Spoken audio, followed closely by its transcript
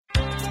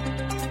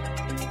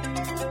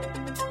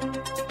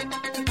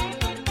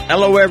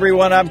Hello,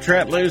 everyone. I'm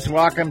Trent Luce.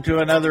 Welcome to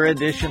another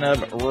edition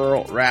of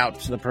Rural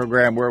Routes, the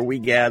program where we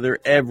gather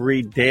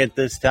every day at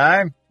this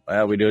time.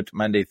 Well, we do it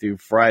Monday through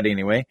Friday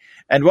anyway.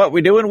 And what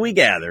we do when we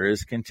gather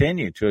is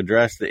continue to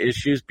address the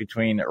issues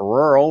between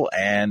rural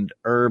and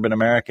urban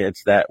America.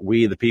 It's that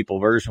We the People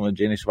version with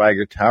Jenny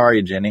Swigert. How are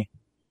you, Jenny?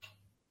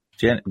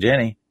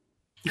 Jenny?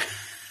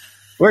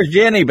 Where's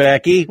Jenny,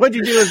 Becky? What'd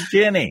you do with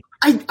Jenny?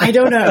 I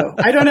don't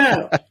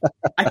know.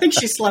 I think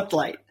she slept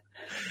late.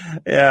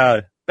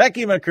 Yeah.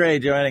 Becky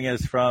McCrae joining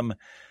us from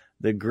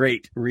the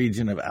great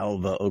region of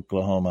Alva,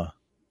 Oklahoma.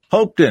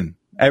 Hopeton.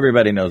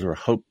 Everybody knows where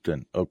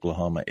Hopeton,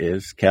 Oklahoma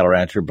is. Cattle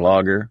rancher,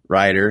 blogger,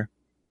 writer,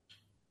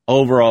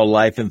 overall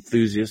life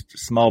enthusiast,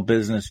 small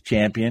business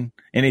champion.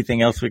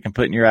 Anything else we can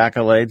put in your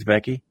accolades,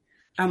 Becky?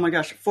 Oh, my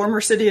gosh. Former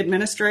city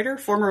administrator,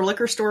 former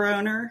liquor store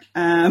owner.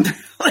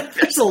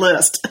 There's a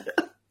list.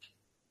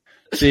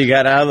 So you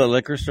got out of the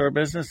liquor store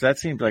business? That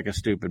seems like a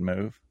stupid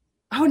move.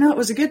 Oh, no, it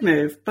was a good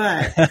move.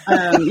 But,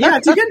 yeah,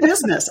 it's a good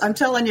business. I'm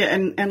telling you.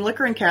 And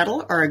liquor and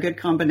cattle are a good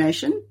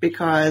combination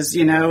because,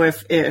 you know,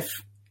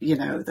 if you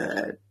know,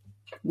 the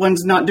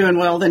one's not doing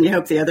well, then you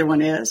hope the other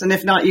one is. And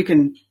if not, you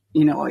can,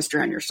 you know, always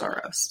drown your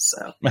sorrows.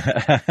 So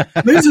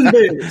Moose and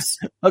Booze.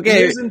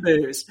 Okay. Moose and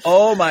Booze.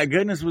 Oh, my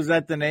goodness. Was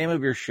that the name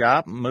of your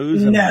shop?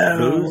 Moose and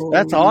Booze?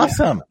 That's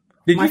awesome. No.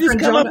 Did you just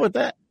come up with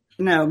that?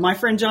 No, my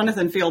friend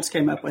Jonathan Fields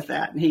came up with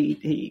that, and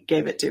he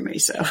gave it to me.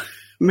 So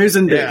Moose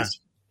and Booze.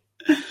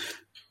 Yeah.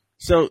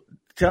 So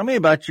tell me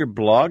about your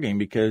blogging,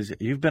 because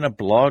you've been a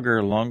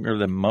blogger longer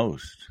than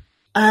most.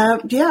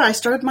 Yeah, I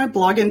started my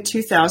blog in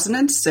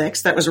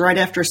 2006. That was right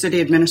after city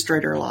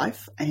administrator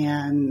life.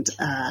 And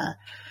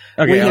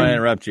okay, I'll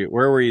interrupt you.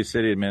 Where were you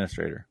city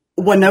administrator?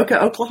 Winoka,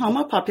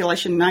 Oklahoma,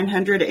 population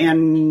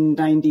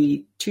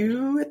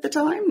 992 at the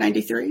time,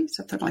 93,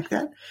 something like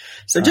that.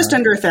 So just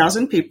under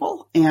 1,000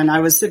 people. And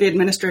I was city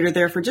administrator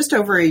there for just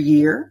over a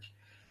year.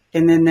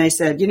 And then they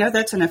said, you know,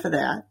 that's enough of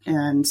that.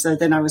 And so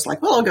then I was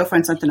like, well, I'll go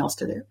find something else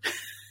to do.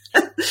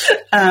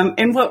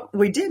 And what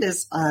we did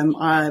is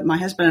my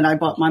husband and I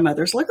bought my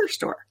mother's liquor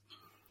store.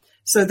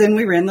 So then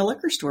we ran the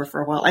liquor store for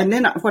a while. And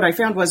then what I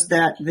found was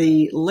that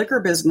the liquor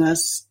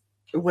business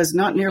was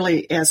not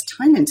nearly as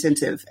time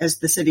intensive as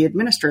the city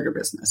administrator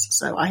business.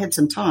 So I had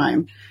some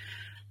time.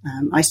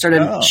 I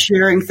started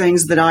sharing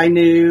things that I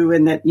knew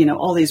and that, you know,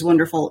 all these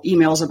wonderful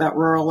emails about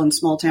rural and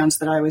small towns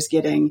that I was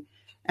getting.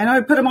 And I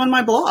would put them on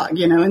my blog,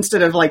 you know,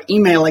 instead of like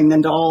emailing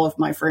them to all of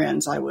my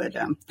friends, I would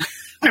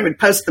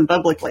post them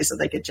publicly so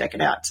they could check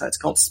it out. So it's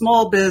called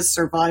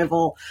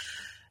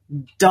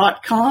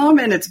smallbizsurvival.com,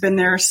 and it's been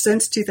there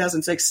since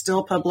 2006,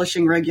 still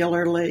publishing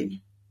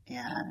regularly,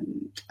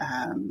 and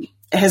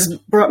has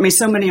brought me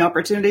so many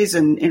opportunities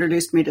and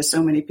introduced me to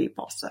so many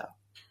people. So,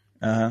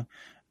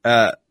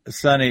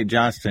 Sonny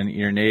Johnston,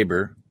 your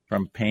neighbor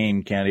from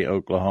Payne County,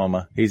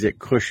 Oklahoma, he's at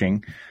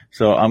Cushing.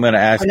 So I'm going to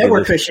ask you. I know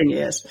where Cushing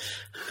is.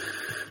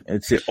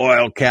 It's the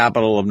oil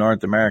capital of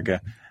North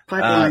America.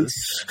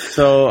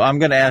 So I'm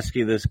going to ask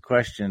you this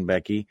question,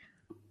 Becky.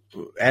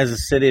 As a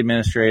city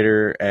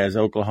administrator, as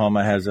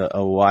Oklahoma has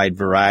a wide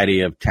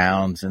variety of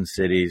towns and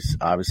cities,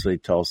 obviously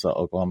Tulsa,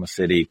 Oklahoma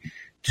City,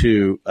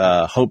 to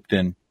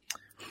Hopeton,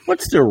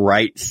 what's the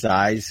right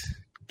size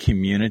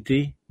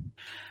community?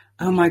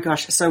 Oh my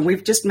gosh. So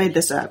we've just made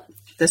this up.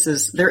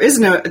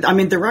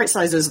 The right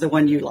size is the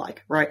one you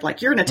like, right?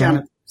 Like you're in a town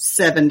of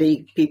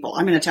 70 people.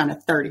 I'm in a town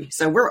of 30.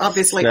 So we're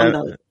obviously on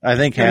the I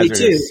think Hazard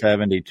is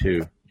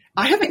 72.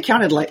 I haven't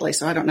counted lately,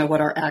 so I don't know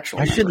what our actual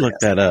I should look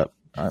that up.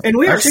 And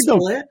we are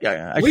split.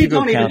 We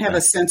don't even have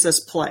a census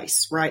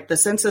place, right? The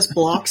census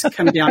blocks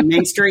come down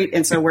Main Street,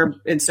 and so we're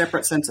in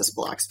separate census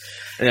blocks.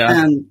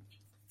 Yeah.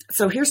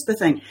 So here's the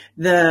thing.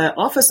 The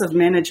Office of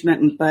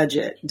Management and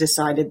Budget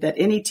decided that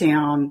any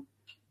town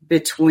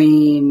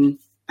between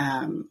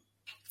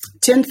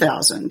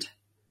 10,000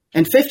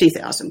 and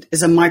 50,000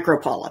 is a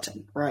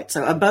micropolitan, right?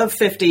 So above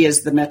 50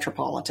 is the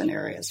metropolitan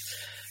areas.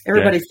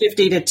 Everybody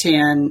 50 to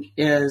 10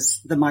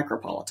 is the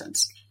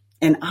micropolitans.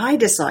 And I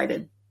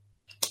decided,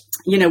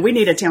 you know, we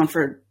need a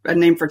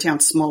name for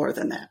towns smaller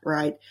than that,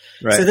 right?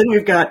 So then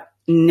we've got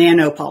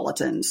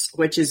nanopolitans,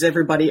 which is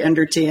everybody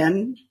under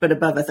 10, but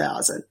above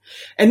 1,000.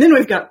 And then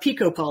we've got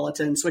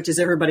picopolitans, which is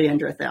everybody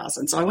under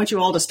 1,000. So I want you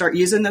all to start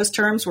using those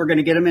terms. We're going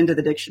to get them into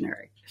the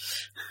dictionary.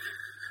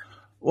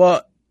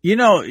 Well, you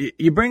know,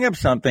 you bring up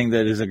something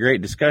that is a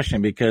great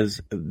discussion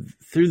because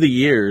through the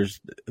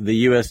years,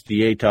 the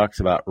USDA talks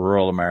about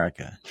rural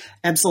America.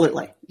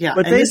 Absolutely. Yeah.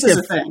 But this is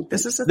a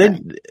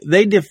thing.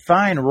 They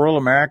define rural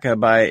America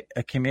by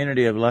a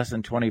community of less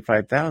than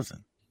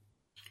 25,000.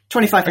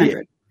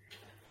 2,500.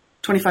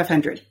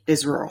 2,500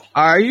 is rural.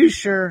 Are you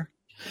sure?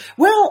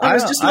 Well, I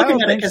was just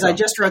looking at it because I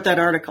just wrote that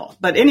article.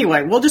 But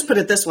anyway, we'll just put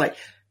it this way.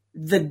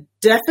 The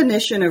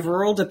definition of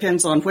rural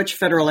depends on which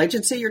federal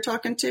agency you're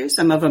talking to.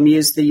 Some of them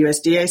use the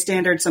USDA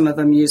standard. Some of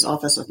them use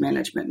Office of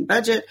Management and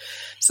Budget.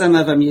 Some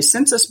of them use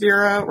Census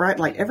Bureau, right?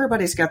 Like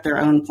everybody's got their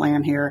own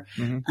plan here.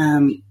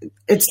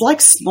 It's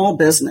like small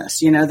business.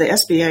 The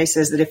SBA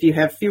says that if you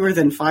have fewer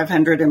than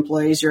 500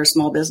 employees, you're a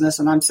small business.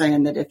 And I'm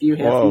saying that if you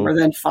have more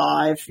than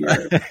 5,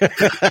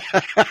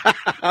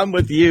 I'm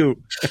with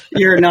you.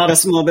 You're not a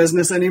small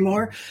business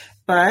anymore.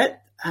 But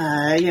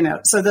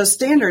so those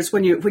standards,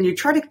 when you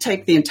try to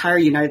take the entire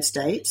United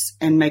States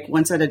and make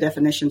one set of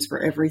definitions for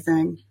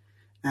everything,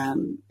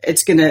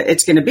 it's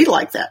gonna be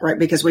like that, right?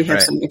 Because we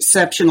have some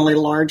exceptionally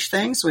large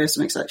things, we have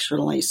some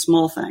exceptionally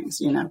small things.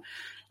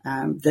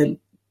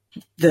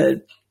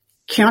 The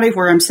county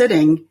where I'm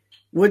sitting,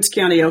 Woods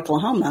County,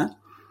 Oklahoma,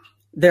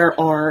 there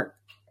are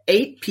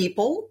 8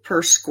 people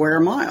per square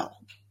mile,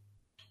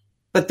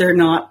 but they're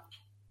not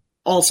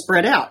all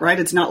spread out, right?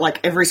 It's not like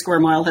every square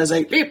mile has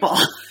 8 people.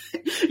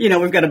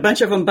 We've got a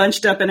bunch of them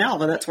bunched up in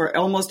Alva. That's where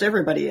almost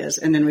everybody is.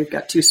 And then we've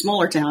got 2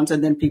 smaller towns,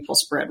 and then people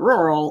spread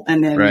rural,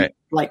 and then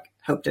like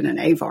Hopeton and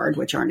Avard,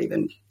 which aren't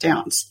even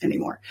towns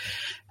anymore.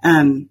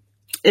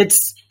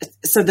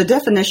 So the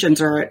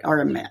definitions are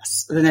a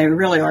mess. They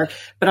really are.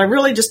 But I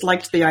really just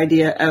liked the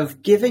idea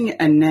of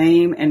giving a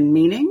name and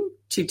meaning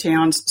to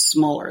towns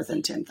smaller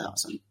than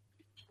 10,000.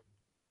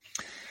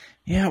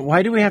 Yeah.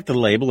 Why do we have to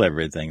label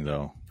everything,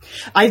 though?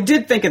 I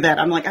did think of that.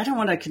 I'm like, I don't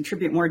want to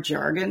contribute more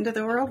jargon to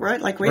the world, right?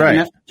 Like we have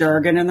enough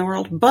jargon in the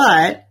world,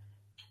 but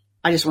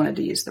I just wanted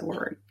to use the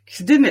word.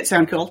 Didn't it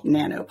sound cool?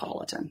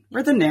 Nanopolitan.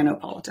 We're the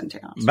nanopolitan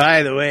towns.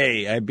 By the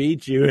way, I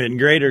beat you. In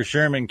Greater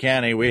Sherman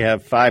County, we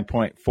have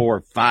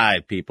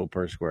 5.45 people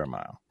per square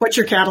mile. What's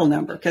your cattle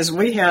number? Because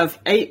we have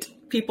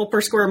 8 people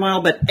per square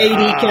mile, but 80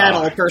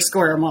 cattle per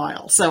square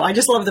mile. So I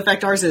just love the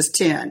fact ours is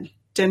 10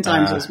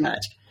 times as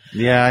much.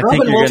 Yeah, I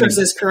Robin think Walters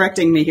is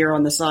correcting me here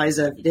on the size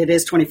of it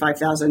is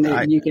 25,000.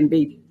 And you can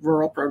be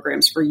rural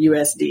programs for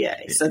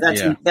USDA, so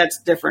that's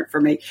different for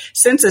me.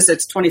 Census,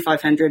 it's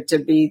 2,500 to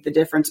be the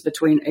difference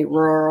between a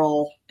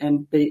rural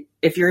and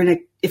if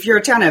you're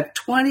a town of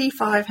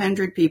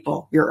 2,500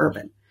 people, you're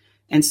urban.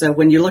 And so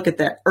when you look at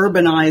that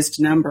urbanized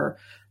number,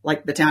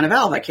 like the town of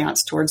Alva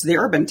counts towards the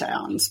urban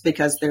towns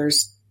because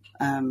there's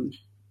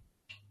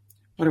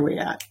what are we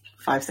at?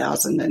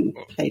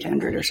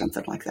 5,800 or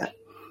something like that.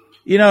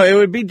 It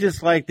would be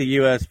just like the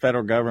U.S.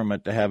 federal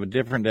government to have a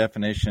different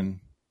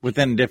definition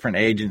within a different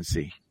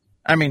agency.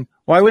 I mean,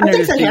 why wouldn't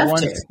there just be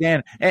one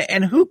standard?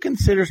 And who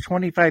considers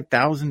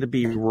 25,000 to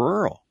be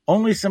rural?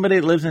 Only somebody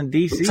that lives in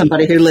D.C.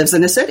 Somebody who lives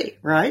in a city,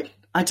 right?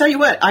 I tell you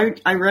what,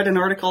 I read an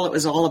article. It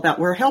was all about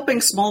we're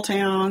helping small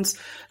towns,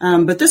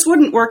 but this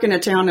wouldn't work in a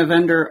town of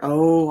under,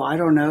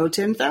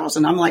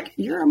 10,000. I'm like,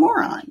 you're a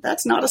moron.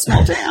 That's not a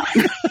small town.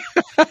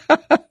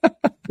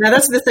 Now,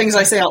 that's the things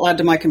I say out loud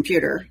to my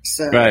computer.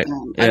 So I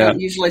don't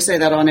usually say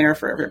that on air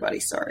for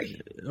everybody.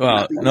 Sorry.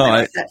 Well,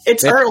 no,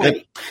 it's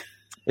early.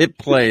 It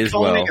plays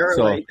well.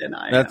 Early, so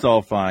that's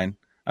all fine.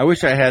 I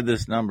wish I had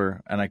this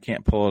number, and I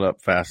can't pull it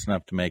up fast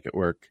enough to make it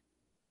work.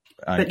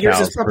 But yours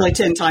is probably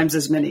 10 times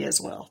as many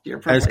as well. You're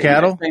probably as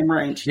cattle? in the same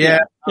range. Yeah,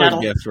 cattle.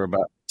 I guess we're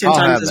about 10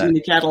 times as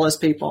many cattle as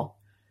people.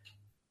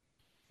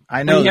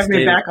 I know. When you have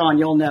me back on,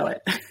 you'll know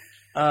it.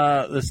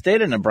 The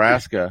state of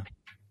Nebraska,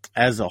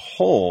 as a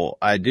whole,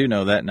 I do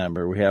know that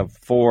number. We have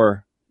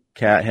 4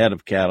 head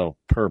of cattle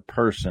per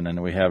person,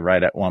 and we have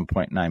right at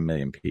 1.9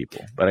 million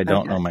people. But I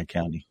don't know my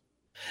county.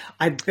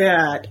 I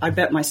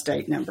bet my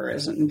state number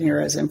isn't near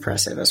as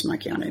impressive as my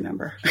county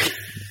number.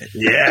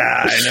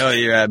 Yeah, I know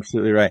you're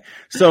absolutely right.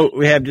 So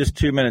we have just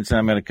 2 minutes, and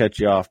I'm going to cut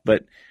you off.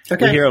 But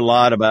we hear a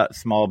lot about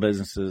small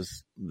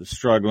businesses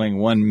struggling.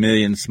 1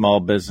 million small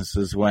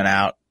businesses went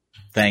out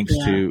thanks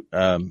to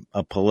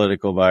a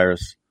political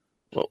virus.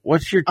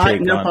 What's your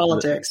take? No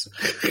politics.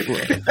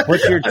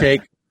 What's your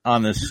take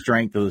on the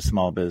strength of the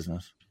small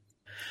business?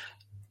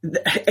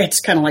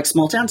 It's kind of like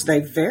small towns. They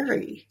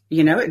vary.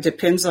 It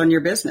depends on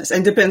your business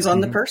and depends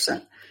on the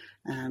person.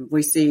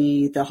 We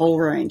see the whole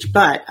range.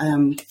 But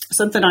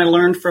something I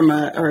learned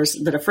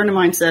that a friend of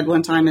mine said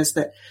one time is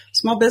that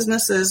small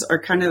businesses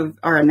are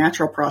a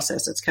natural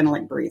process. It's kind of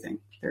like breathing.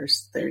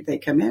 They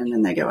come in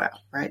and they go out,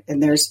 right?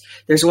 And there's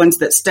ones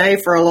that stay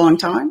for a long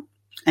time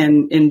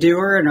and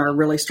endure and are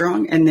really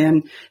strong. And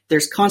then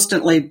there's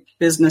constantly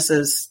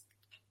businesses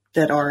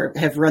that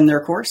have run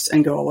their course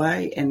and go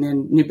away, and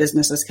then new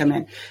businesses come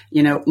in.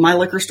 My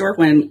liquor store,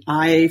 when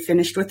I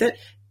finished with it,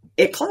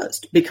 it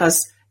closed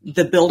because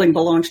the building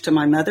belonged to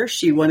my mother.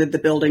 She wanted the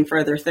building for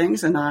other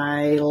things, and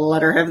I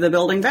let her have the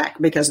building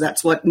back because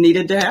that's what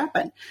needed to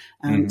happen.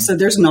 So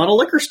there's not a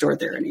liquor store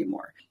there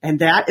anymore, and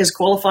that is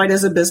qualified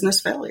as a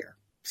business failure.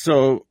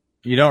 So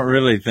you don't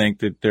really think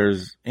that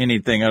there's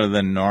anything other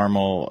than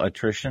normal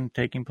attrition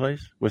taking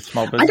place with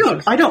small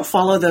businesses? I don't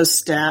follow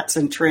those stats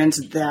and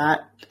trends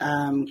that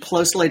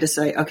closely to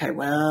say, okay,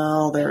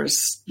 well,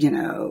 there's,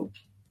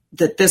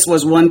 that this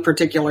was one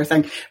particular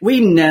thing. We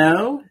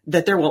know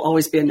that there will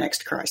always be a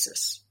next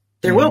crisis.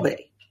 There will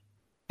be.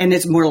 And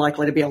it's more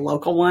likely to be a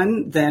local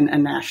one than a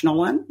national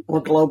one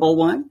or global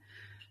one.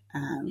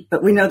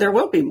 But we know there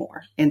will be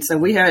more. And so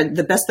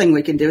the best thing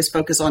we can do is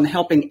focus on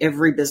helping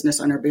every business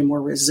owner be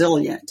more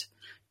resilient,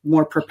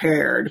 more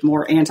prepared,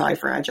 more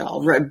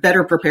anti-fragile,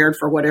 better prepared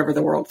for whatever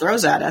the world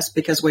throws at us,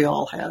 because we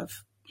all have,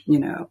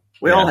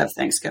 all have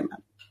things coming.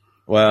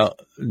 Well,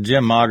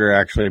 Jim Mauger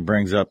actually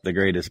brings up the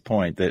greatest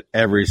point that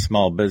every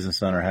small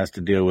business owner has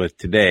to deal with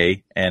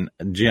today. And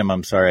Jim,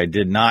 I'm sorry, I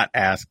did not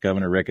ask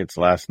Governor Ricketts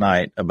last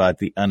night about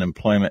the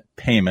unemployment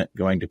payment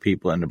going to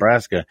people in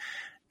Nebraska.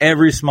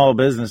 Every small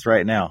business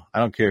right now, I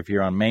don't care if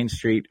you're on Main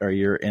Street or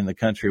you're in the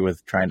country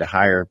with trying to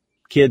hire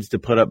kids to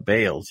put up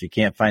bales. You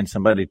can't find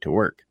somebody to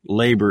work,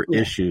 labor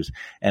issues.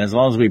 And as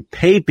long as we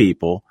pay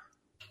people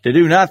to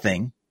do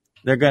nothing,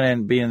 they're going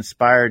to be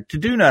inspired to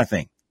do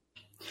nothing.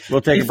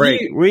 We'll take a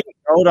break.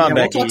 Hold on,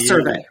 Becky.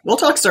 We'll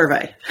talk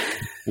survey.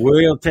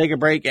 We'll take a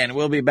break and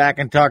we'll be back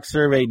and talk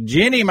survey.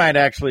 Ginny might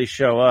actually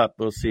show up.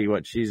 We'll see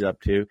what she's up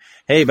to.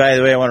 Hey, by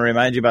the way, I want to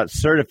remind you about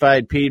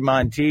Certified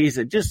Piedmontese.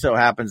 It just so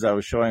happens I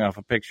was showing off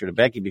a picture to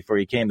Becky before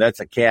you came. That's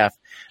a calf,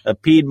 a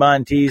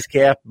Piedmontese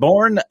calf,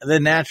 born the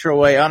natural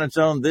way on its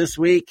own this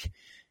week.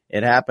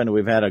 It happened.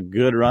 We've had a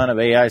good run of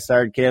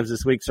AI-sired calves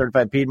this week.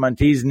 Certified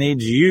Piedmontese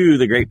needs you,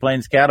 the Great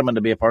Plains cattleman,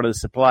 to be a part of the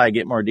supply.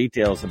 Get more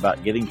details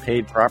about getting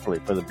paid properly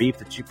for the beef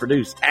that you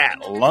produce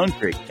at Lone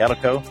Creek Cattle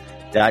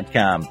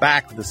Co.com.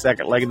 Back with the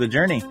second leg of the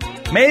journey,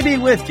 maybe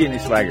with Ginny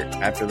Swaggart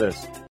after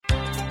this.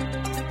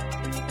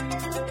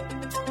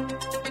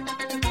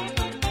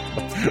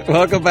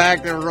 Welcome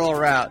back to Rural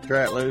Route.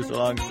 Trent Loos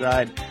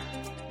alongside.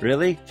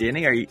 Really,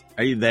 Ginny? Are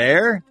you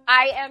there?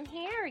 I am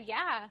here.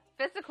 Yeah,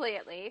 physically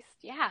at least.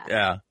 Yeah.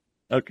 Yeah.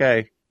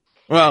 Okay.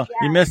 Well,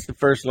 you missed the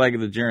first leg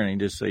of the journey,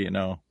 just so you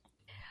know.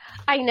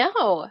 I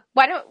know.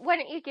 Why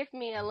don't you give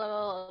me a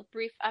little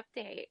brief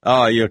update?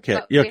 Oh, you'll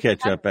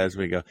catch up as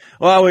we go.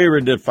 Well, we were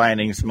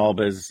defining small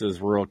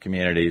businesses, rural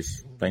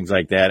communities, things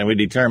like that, and we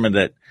determined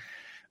that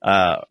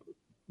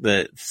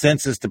the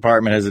Census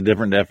Department has a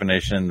different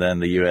definition than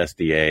the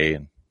USDA.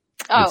 And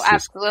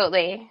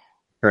absolutely.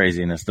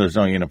 Craziness. There's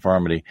no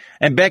uniformity.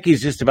 And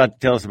Becky's just about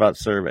to tell us about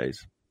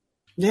surveys.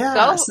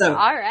 Yeah. So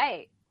all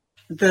right.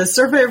 The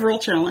Survey of Rural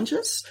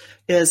Challenges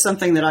is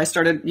something that I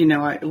started,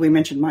 we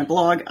mentioned my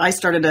blog. I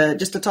started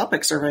just a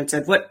topic survey and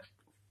said, what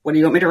do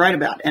you want me to write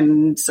about?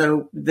 And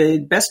so the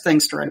best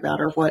things to write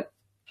about are what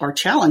are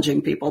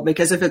challenging people,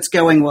 because if it's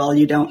going well,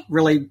 you don't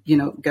really,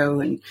 go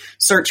and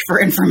search for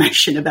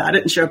information about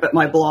it and show up at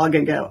my blog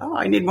and go,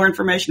 I need more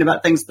information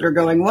about things that are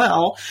going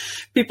well.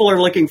 People are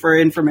looking for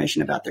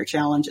information about their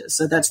challenges.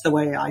 So that's the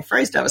way I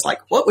phrased it. I was like,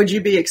 what would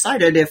you be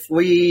excited if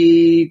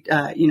we,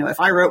 if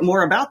I wrote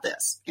more about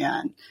this?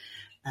 And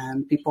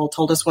people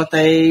told us what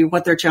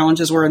their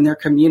challenges were in their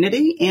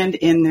community and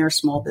in their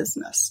small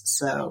business.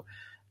 So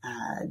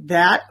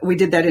that we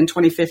did that in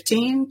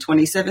 2015,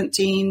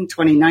 2017,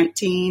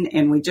 2019,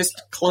 and we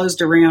just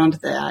closed around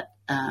that.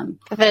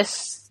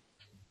 This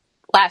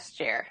last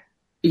year.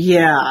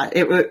 Yeah,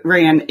 it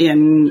ran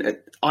in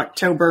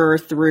October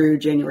through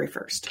January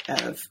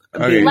 1st of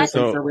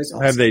so for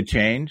results. Have they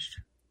changed?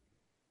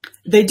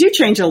 They do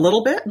change a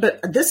little bit, but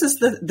this is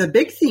the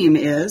big theme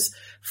is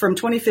from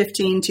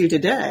 2015 to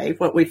today,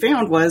 what we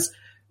found was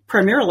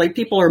primarily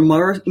people are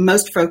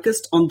most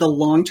focused on the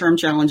long-term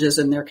challenges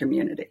in their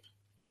community.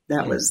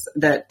 That was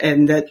that,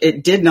 and that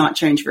it did not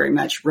change very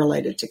much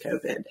related to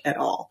COVID at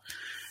all.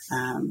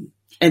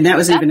 And that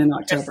was even in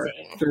October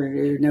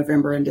through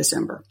November and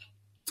December.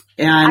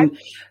 And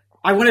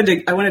I wanted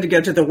to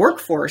go to the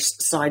workforce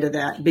side of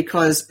that,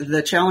 because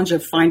the challenge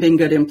of finding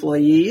good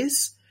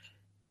employees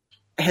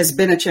has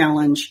been a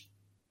challenge,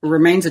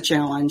 remains a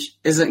challenge,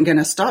 isn't going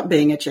to stop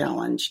being a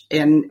challenge,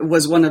 and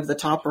was one of the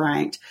top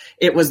ranked.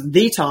 It was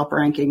the top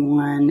ranking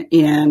one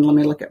in, let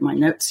me look at my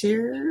notes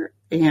here,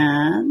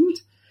 and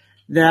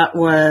that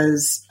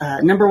was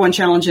number one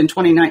challenge in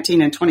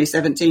 2019 and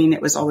 2017.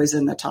 It was always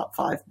in the top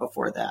 5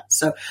 before that.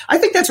 So I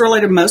think that's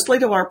related mostly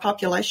to our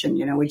population.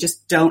 We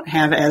just don't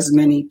have as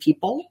many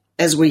people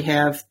as we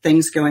have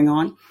things going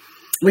on.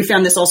 We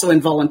found this also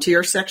in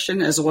volunteer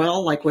section as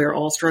well. Like, we're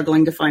all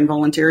struggling to find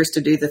volunteers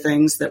to do the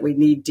things that we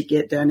need to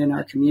get done in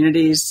our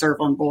communities, serve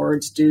on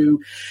boards,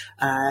 do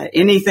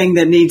anything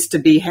that needs to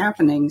be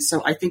happening.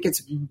 So I think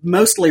it's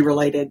mostly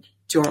related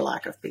to our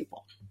lack of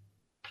people.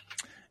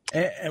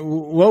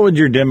 What would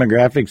your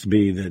demographics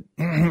be that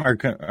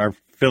are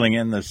filling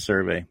in this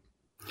survey?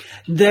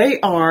 They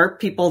are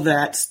people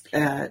that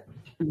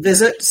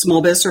visit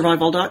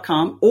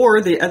smallbizsurvival.com,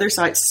 or the other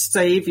site,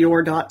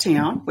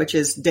 saveyour.town, which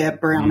is Deb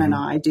Brown and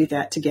I do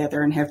that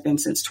together and have been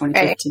since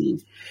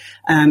 2015.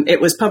 It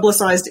was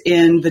publicized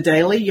in the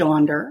Daily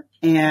Yonder,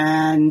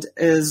 and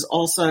is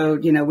also,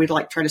 we'd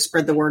try to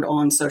spread the word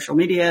on social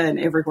media and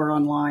everywhere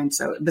online.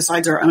 So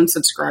besides our own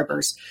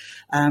subscribers,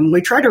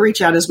 we try to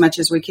reach out as much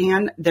as we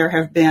can. There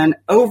have been,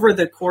 over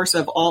the course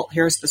of all,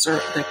 here's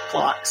the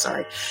clock,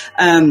 sorry.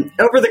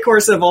 Over the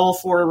course of all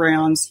 4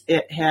 rounds,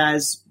 it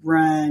has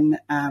run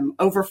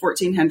over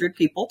 1,400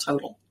 people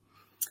total.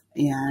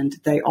 And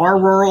they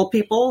are rural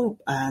people.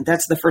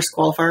 That's the first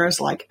qualifier. Is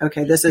like,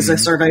 okay, this is a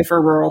survey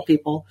for rural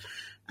people.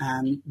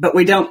 But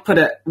we don't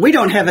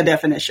have a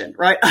definition,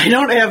 right? I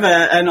don't have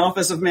an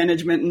Office of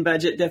Management and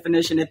Budget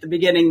definition at the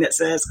beginning that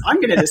says, I'm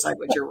going to decide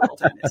what your rural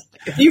town is.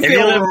 If you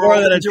live more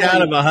than a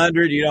town of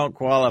 100, you don't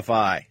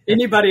qualify.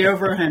 Anybody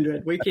over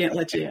 100, we can't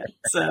let you in.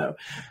 So,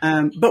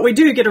 but we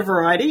do get a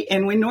variety,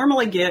 and we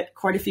normally get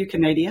quite a few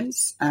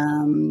Canadians,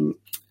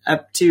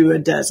 up to a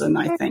dozen,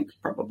 I think,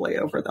 probably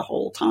over the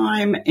whole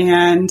time.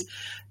 And,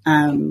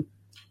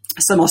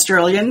 some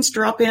Australians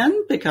drop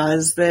in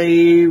because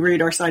they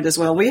read our site as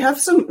well. We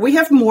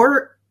have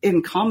more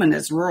in common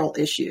as rural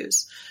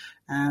issues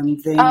than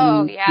you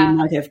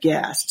might have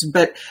guessed.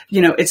 But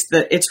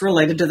it's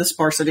related to the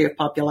sparsity of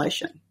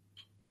population.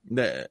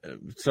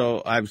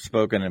 So I've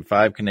spoken in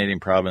 5 Canadian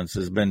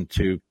provinces, been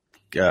to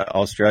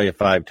Australia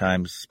 5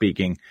 times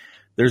speaking.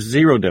 There's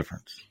zero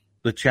difference.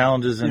 The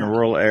challenges in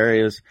rural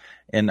areas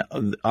in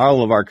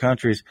all of our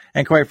countries,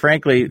 and quite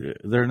frankly,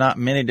 there are not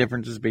many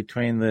differences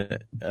between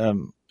the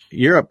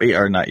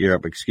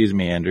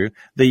Andrew,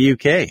 the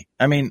UK.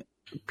 I mean,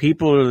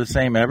 people are the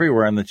same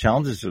everywhere, and the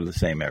challenges are the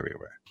same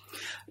everywhere.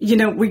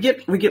 We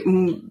get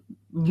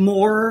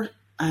more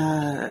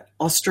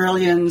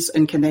Australians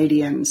and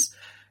Canadians.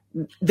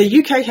 The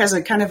UK has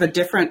a kind of a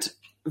different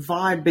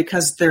vibe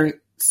because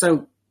they're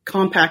so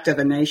compact of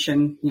a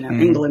nation.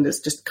 England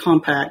is just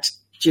compact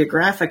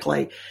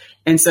geographically,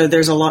 and so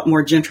there's a lot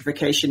more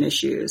gentrification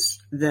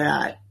issues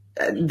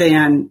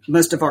than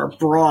most of our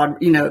broad,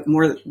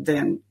 more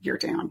than your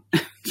town,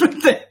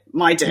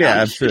 my town.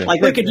 Yeah, absolutely.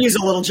 Like we could use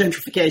a little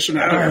gentrification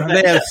out here.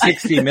 They have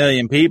 60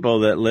 million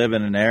people that live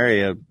in an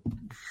area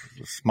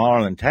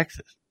smaller than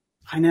Texas.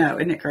 I know.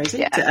 Isn't it crazy?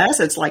 Yeah. To us,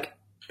 it's like,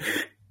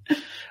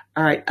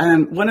 all right.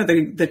 One of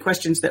the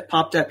questions that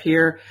popped up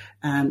here,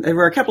 there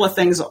were a couple of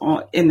things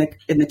in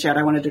the chat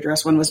I wanted to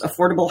address. One was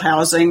affordable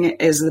housing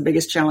is the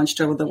biggest challenge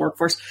to the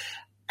workforce.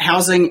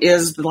 Housing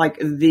is like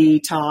the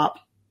top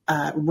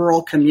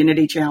rural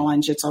community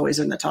challenge. It's always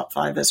in the top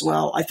 5 as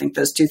well. I think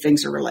those two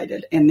things are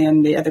related. And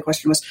then the other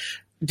question was,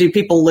 do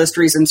people list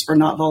reasons for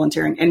not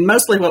volunteering? And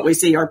mostly what we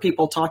see are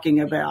people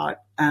talking about,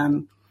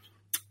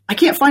 I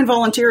can't find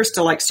volunteers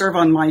to serve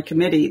on my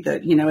committee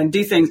and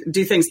do things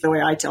the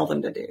way I tell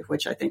them to do,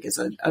 which I think is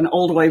an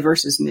old way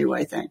versus new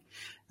way thing.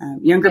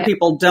 Younger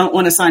people don't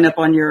want to sign up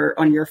on your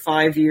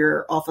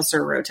 5-year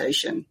officer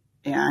rotation,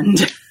 and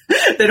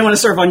they don't want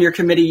to serve on your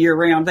committee year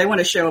round. They want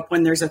to show up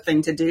when there's a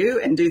thing to do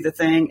and do the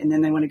thing, and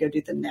then they want to go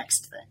do the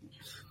next thing.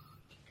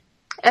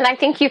 And I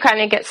think you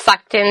kind of get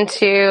sucked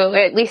into,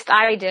 at least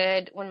I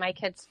did when my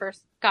kids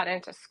first got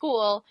into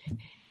school,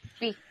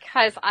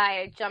 because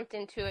I jumped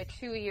into a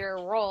 2-year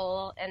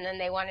role, and then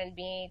they wanted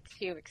me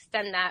to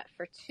extend that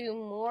for 2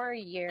 more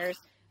years.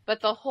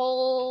 But the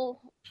whole,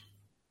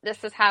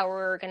 this is how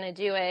we're going to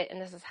do it,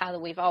 and this is how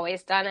we've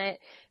always done it,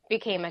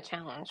 became a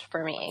challenge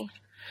for me.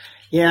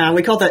 Yeah,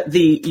 we call that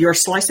you're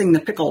slicing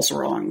the pickles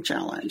wrong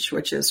challenge,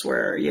 which is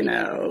where,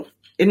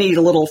 any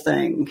little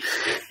thing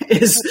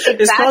is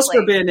cause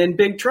for being in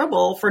big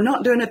trouble for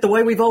not doing it the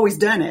way we've always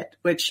done it,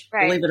 which,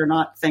 believe it or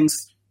not,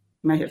 things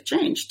may have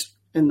changed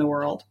in the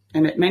world,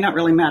 and it may not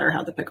really matter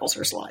how the pickles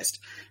are sliced.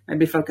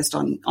 Maybe focused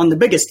on the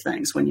biggest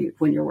things when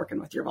you're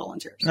working with your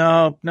volunteers.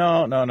 No.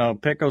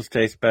 Pickles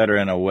taste better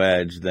in a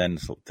wedge than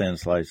thin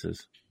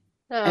slices.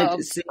 Oh,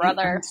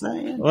 brother.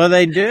 Well,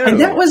 they do. And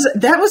that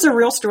was a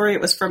real story.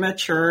 It was from a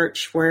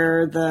church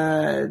where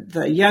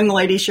the young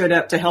lady showed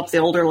up to help the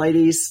older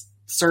ladies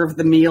serve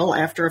the meal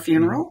after a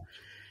funeral.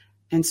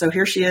 Mm-hmm. And so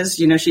here she is,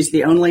 she's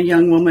the only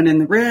young woman in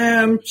the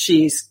room.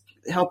 She's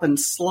helping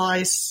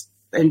slice,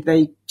 and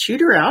they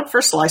chewed her out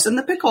for slicing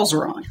the pickles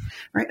wrong.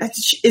 Right?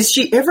 Is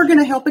she ever going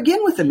to help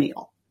again with the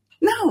meal?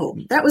 No,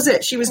 that was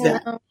it. She was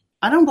done.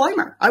 I don't blame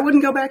her. I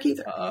wouldn't go back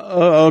either.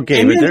 Okay.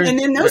 And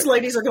then those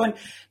ladies are going,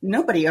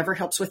 nobody ever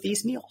helps with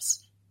these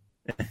meals.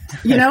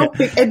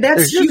 And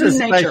that's human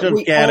nature. Special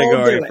we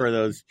category all do for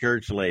those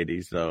church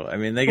ladies, though. I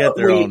mean, they got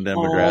their own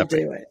demographic. All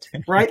do it,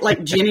 right?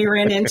 Like Jenny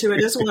ran into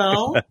it as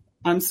well.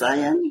 I'm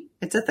saying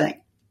it's a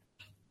thing.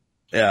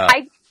 Yeah.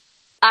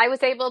 I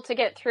was able to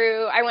get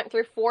through. I went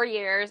through 4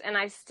 years, and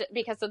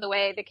because of the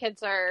way the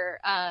kids are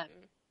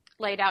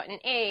laid out in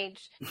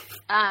age,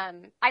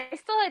 I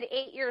still had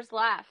 8 years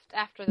left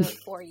after those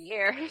 4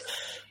 years.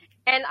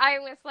 And I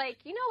was like,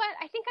 you know what?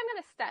 I think I'm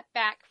going to step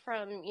back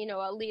from,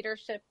 a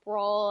leadership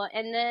role,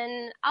 and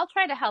then I'll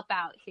try to help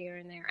out here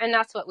and there. And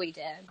that's what we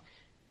did.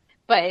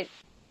 But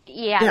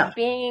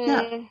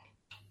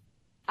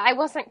I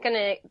wasn't going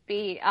to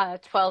be a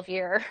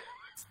 12-year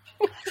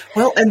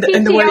well, and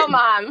PTO the way,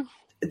 mom.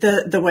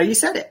 The way you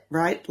said it,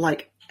 right?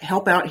 Like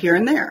help out here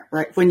and there,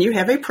 right? When you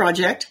have a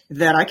project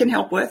that I can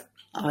help with,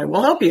 I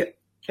will help you.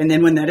 And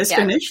then when that is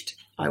finished,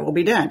 I will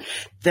be done.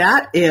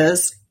 That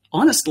is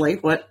honestly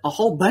what a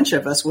whole bunch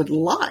of us would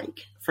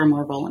like from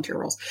our volunteer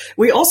roles.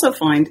 We also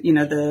find,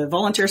 the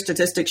volunteer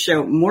statistics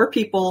show more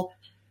people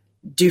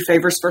do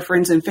favors for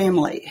friends and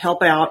family,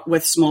 help out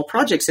with small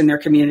projects in their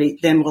community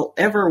than will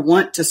ever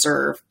want to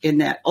serve in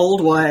that old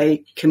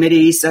way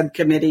committee,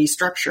 subcommittee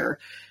structure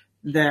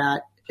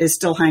that is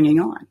still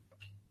hanging on.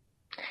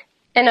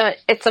 And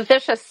it's a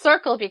vicious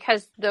circle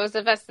because those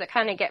of us that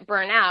kind of get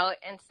burnt out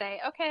and say,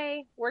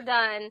 okay, we're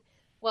done.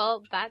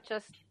 Well, that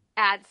just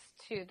adds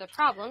to the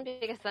problem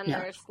because then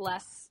there's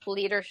less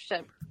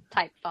leadership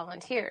type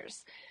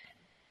volunteers.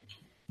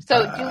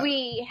 So do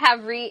we have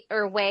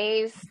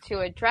ways to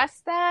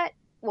address that,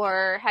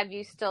 or have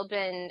you still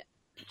been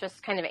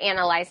just kind of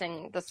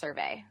analyzing the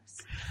survey?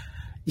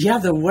 Yeah,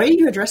 the way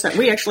you address that,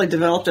 we actually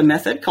developed a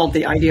method called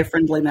the Idea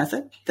Friendly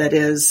method that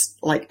is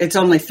like, it's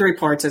only 3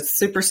 parts. It's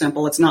super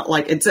simple. It's not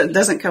like, it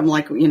doesn't come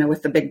like,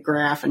 with the big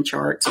graph and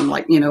charts and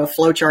like, a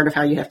flow chart of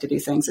how you have to do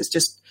things. It's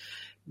just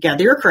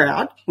gather your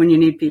crowd when you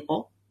need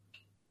people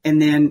and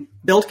then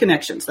build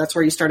connections. That's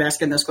where you start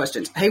asking those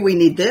questions. Hey, we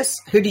need this.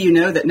 Who do you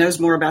know that knows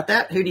more about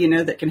that? Who do you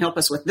know that can help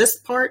us with this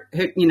part?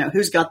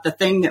 Who's got the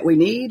thing that we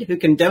need? Who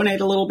can donate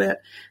a little bit?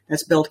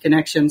 That's build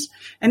connections.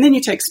 And then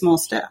you take small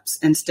steps.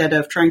 Instead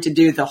of trying to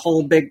do the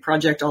whole big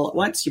project all at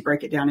once, you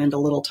break it down into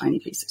little tiny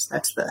pieces.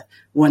 That's the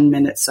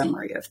 1-minute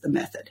summary of the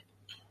method.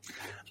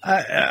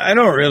 I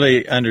don't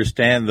really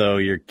understand, though,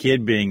 your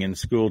kid being in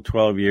school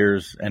 12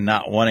 years and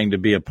not wanting to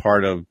be a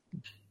part of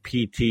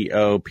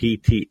PTO,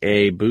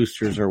 PTA,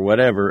 boosters, or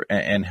whatever,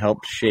 and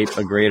help shape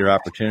a greater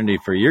opportunity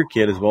for your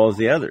kid as well as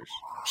the others.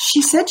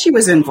 She said she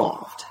was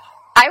involved.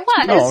 I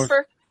was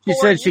for 4 She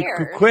said years.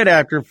 She quit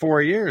after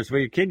 4 years. Well,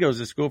 your kid goes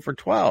to school for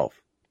 12.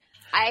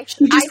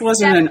 She just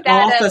wasn't an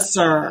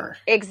officer.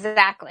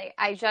 Exactly.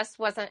 I just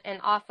wasn't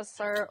an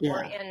officer Yeah.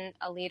 or in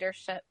a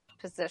leadership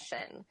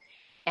position.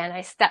 And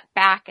I stepped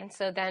back. And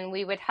so then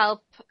we would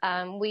help.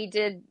 We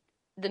did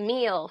the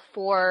meal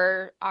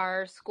for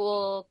our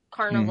school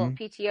carnival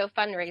PTO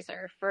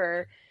fundraiser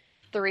for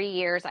 3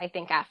 years, I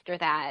think, after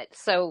that.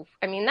 So,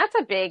 I mean, that's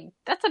a big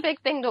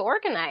thing to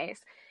organize.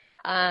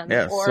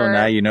 So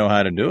now you know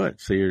how to do it.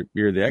 So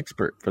you're the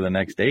expert for the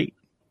next 8.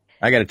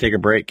 I got to take a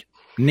break.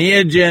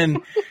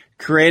 Neogen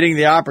creating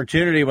the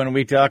opportunity. When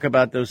we talk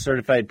about those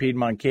certified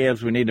Piedmont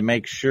calves, we need to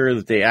make sure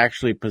that they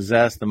actually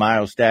possess the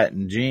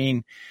myostatin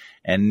gene.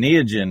 And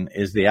Neogen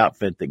is the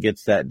outfit that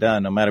gets that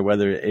done, no matter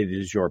whether it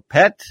is your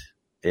pet,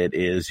 it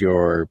is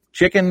your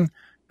chicken,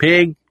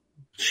 pig,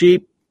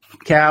 sheep,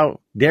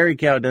 cow, dairy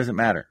cow, it doesn't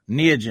matter.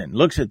 Neogen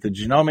looks at the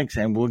genomics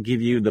and will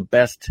give you the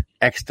best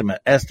estimate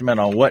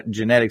on what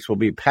genetics will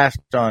be passed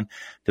on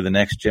to the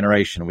next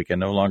generation. We can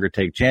no longer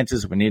take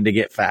chances. We need to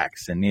get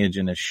facts, and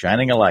Neogen is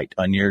shining a light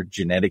on your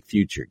genetic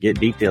future. Get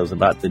details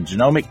about the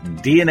genomic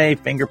DNA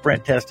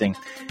fingerprint testing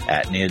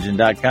at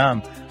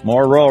Neogen.com.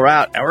 More Rural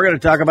Route, and we're going to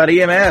talk about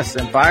EMS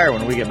and fire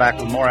when we get back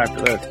with more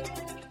after this.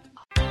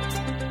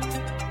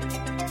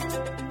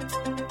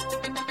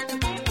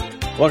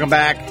 Welcome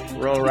back.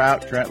 Rural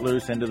Route, Trent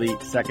Loos into the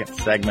second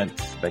segment.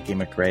 Becky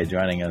McRae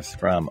joining us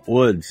from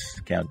Woods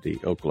County,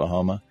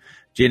 Oklahoma.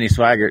 Jenny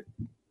Swigert,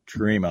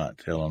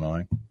 Tremont,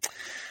 Illinois.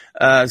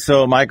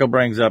 So Michael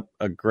brings up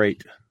a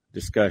great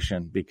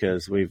discussion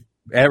because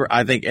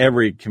I think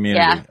every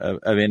community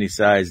of any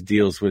size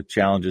deals with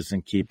challenges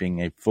in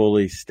keeping a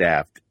fully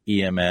staffed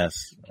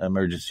EMS,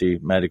 emergency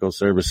medical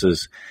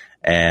services,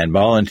 and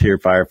volunteer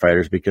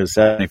firefighters, because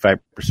 75%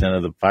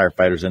 of the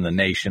firefighters in the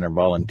nation are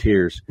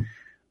volunteers.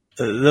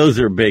 Those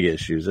are big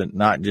issues, and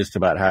not just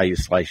about how you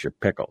slice your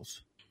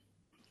pickles.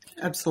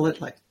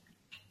 Absolutely.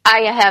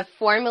 I have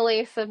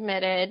formally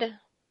submitted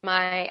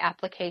my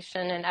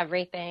application and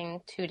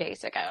everything 2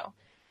 days ago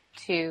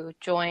to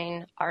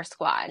join our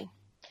squad.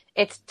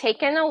 It's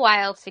taken a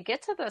while to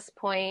get to this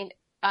point.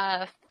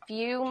 A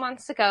few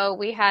months ago,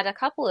 we had a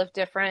couple of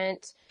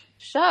different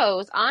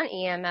shows on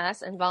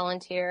EMS and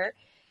volunteer,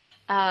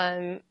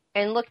 and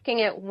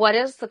looking at what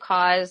is the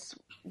cause,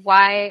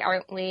 why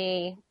aren't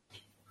we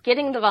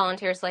getting the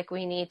volunteers like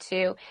we need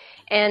to.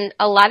 And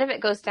a lot of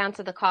it goes down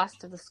to the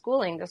cost of the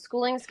schooling. The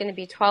schooling is going to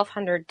be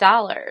 $1,200.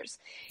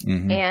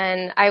 Mm-hmm.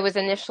 And I was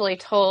initially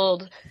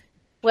told,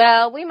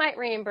 well, we might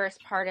reimburse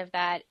part of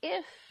that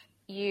if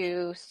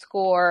you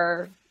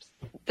score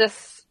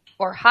this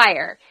or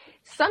higher.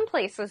 Some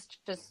places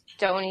just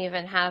don't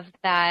even have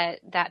that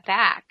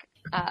back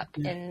up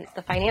in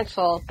the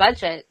financial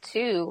budget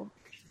to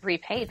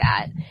repay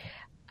that.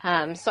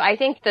 So I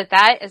think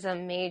that is a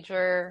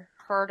major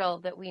hurdle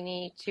that we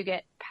need to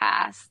get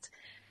past.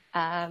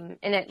 And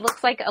it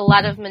looks like a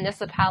lot of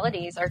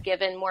municipalities are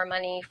given more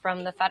money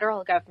from the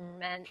federal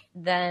government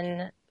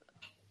than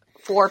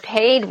for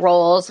paid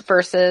roles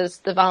versus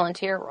the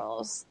volunteer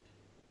roles.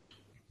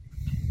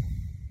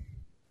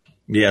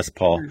 Yes,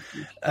 Paul.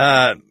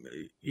 But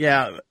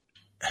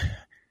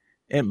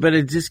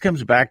it just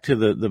comes back to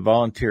the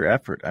volunteer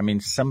effort. I mean,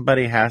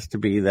 somebody has to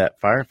be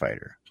that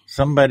firefighter.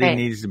 Somebody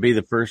needs to be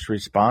the first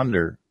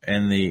responder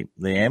and the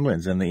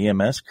ambulance and the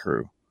EMS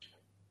crew.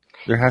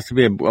 There has to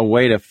be a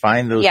way to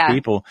find those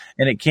people,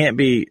 and it can't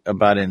be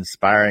about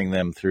inspiring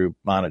them through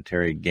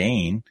monetary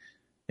gain.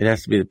 It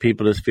has to be the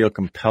people just feel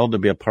compelled to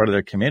be a part of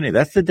their community.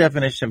 That's the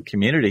definition of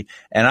community,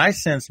 and I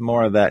sense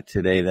more of that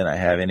today than I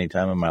have any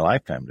time in my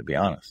lifetime, to be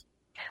honest.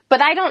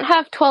 But I don't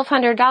have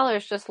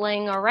 $1,200 just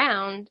laying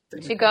around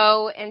to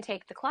go and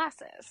take the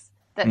classes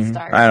that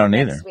start I don't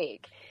next either.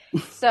 week.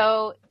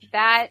 So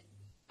that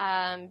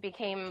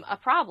became a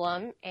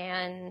problem,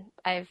 and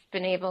I've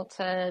been able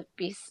to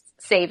be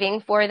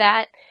saving for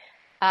that.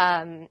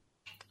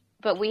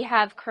 But we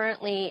have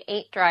currently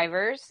 8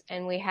 drivers,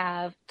 and we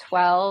have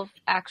 12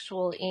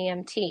 actual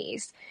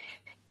EMTs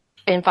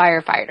and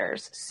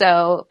firefighters.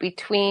 So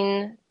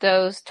between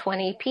those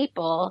 20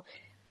 people,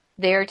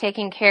 they're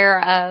taking care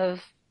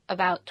of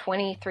about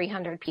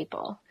 2,300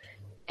 people.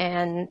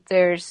 And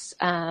there's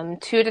 200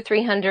 to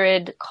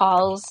 300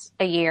 calls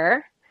a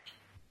year.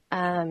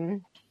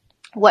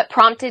 What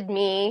prompted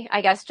me,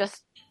 I guess,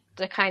 just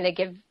to kind of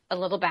give a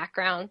little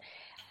background,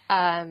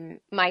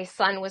 my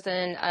son was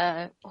in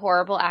a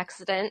horrible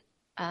accident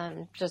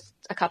just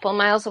a couple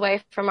miles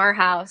away from our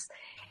house.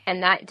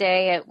 And that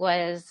day it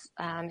was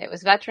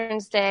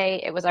Veterans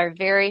Day. It was our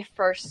very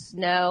first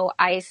snow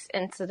ice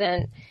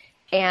incident.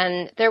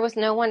 And there was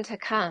no one to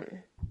come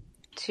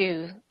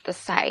to the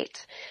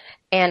site.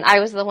 And I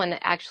was the one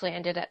that actually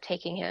ended up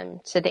taking him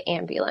to the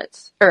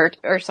ambulance to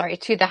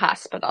the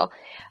hospital,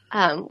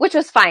 which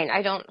was fine.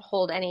 I don't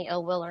hold any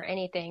ill will or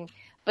anything,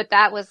 but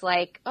that was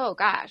like, oh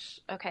gosh,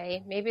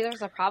 okay, maybe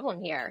there's a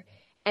problem here.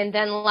 And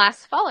then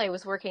last fall I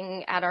was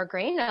working at our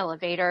grain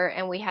elevator,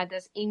 and we had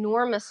this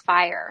enormous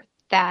fire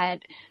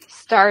that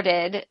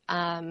started,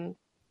 by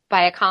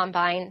a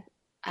combine.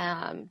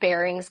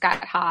 Bearings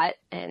got hot,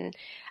 and,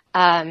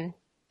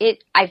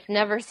 I've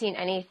never seen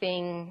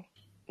anything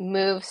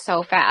move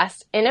so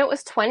fast. And it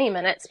was 20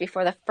 minutes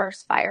before the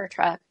first fire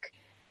truck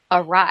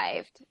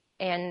arrived.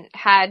 And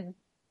had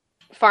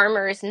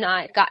farmers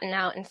not gotten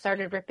out and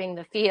started ripping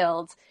the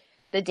fields,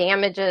 the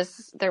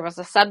damages, there was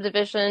a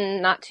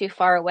subdivision not too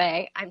far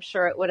away. I'm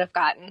sure it would have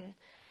gotten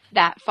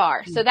that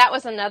far. So that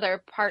was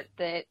another part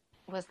that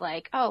was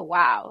like, oh,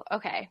 wow,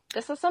 okay,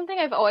 this is something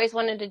I've always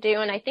wanted to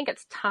do. And I think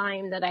it's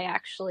time that I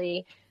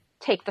actually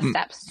take the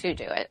steps to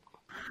do it.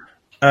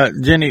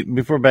 Jenny,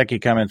 before Becky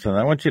comments on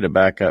that, I want you to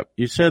back up.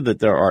 You said that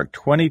there are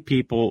 20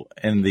 people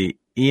in the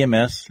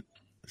EMS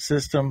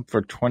system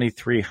for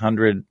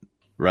 2,300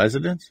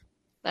 residents?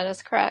 That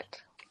is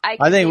correct.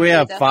 I think we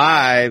have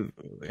 5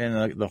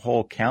 in the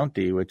whole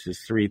county, which is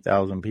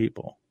 3,000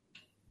 people.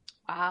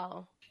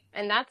 Wow.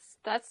 And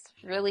that's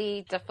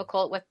really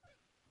difficult with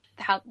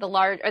how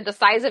the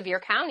size of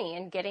your county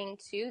and getting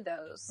to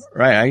those.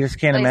 Right. I just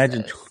can't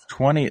imagine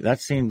 20.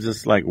 That seems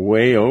just like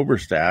way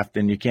overstaffed,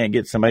 and you can't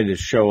get somebody to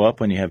show up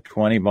when you have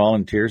 20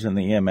 volunteers in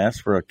the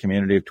EMS for a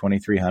community of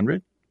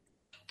 2,300.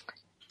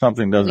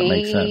 Something doesn't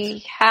make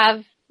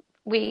sense.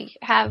 We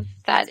have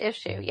that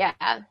issue.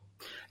 Yeah.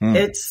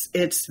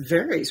 It's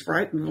varies,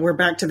 right? We're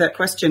back to that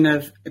question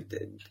of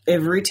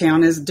every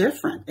town is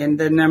different, and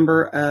the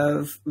number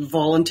of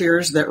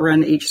volunteers that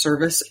run each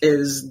service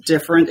is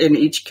different in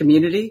each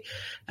community.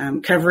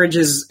 Coverage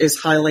is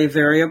highly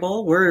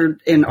variable.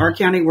 In our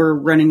county, we're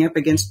running up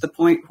against the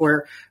point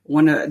where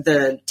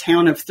the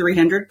town of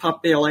 300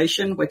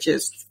 population, which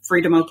is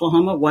Freedom,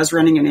 Oklahoma, was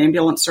running an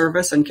ambulance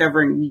service and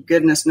covering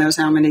goodness knows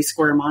how many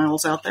square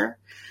miles out there.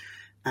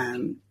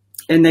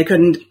 And they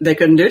couldn't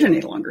do it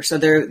any longer. So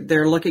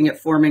they're looking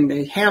at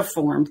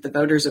the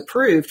voters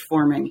approved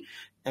forming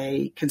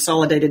a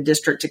consolidated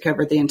district to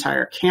cover the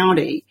entire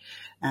county.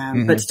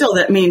 But still,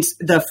 that means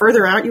the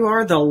further out you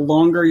are, the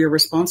longer your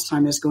response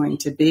time is going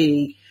to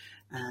be.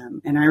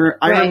 And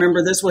I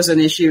remember this was an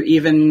issue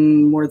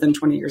even more than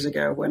 20 years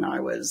ago when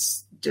I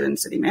was doing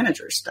city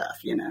manager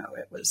stuff.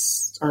 It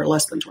was, or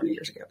less than 20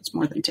 years ago. It's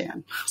more than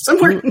 10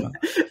 somewhere.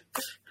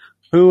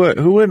 Who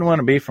wouldn't want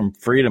to be from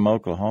Freedom,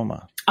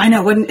 Oklahoma? I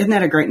know. Isn't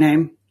that a great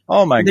name?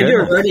 Oh my goodness. They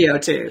do a rodeo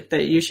too.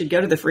 You should go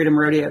to the Freedom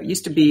Rodeo. It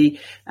used to be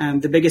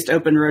the biggest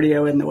open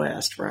rodeo in the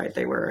West, right?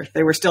 They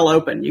were still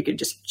open. You could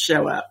just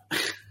show up.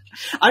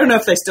 I don't know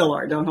if they still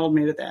are. Don't hold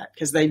me to that,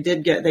 because they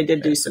did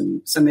do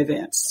some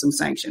events, some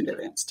sanctioned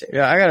events too.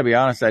 Yeah, I got to be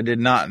honest. I did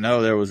not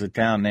know there was a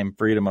town named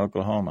Freedom,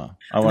 Oklahoma.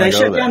 They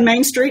shut down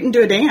Main Street and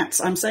do a dance.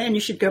 I'm saying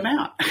you should come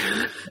out.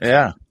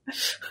 Yeah.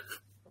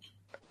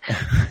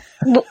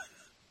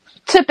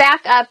 To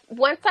back up,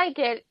 once I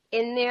get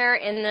in there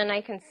and then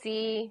I can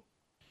see,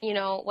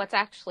 what's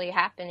actually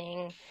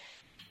happening,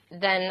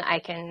 then I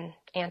can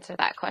answer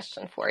that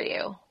question for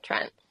you,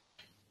 Trent.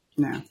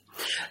 No.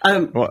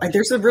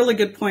 There's a really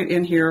good point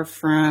in here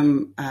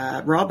from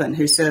Robin,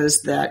 who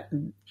says that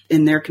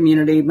in their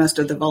community, most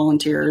of the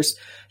volunteers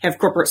have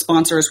corporate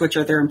sponsors, which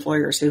are their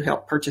employers who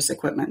help purchase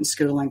equipment and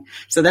schooling.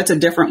 So that's a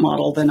different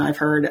model than I've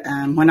heard.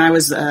 When I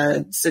was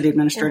a city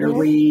administrator,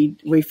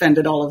 we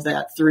funded all of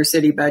that through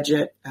city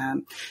budget.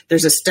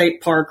 There's a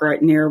state park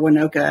right near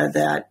Winoka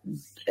that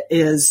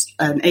is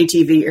an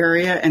ATV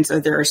area. And so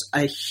there's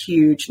a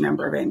huge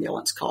number of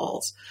ambulance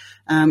calls.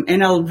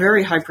 And a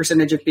very high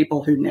percentage of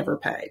people who never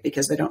pay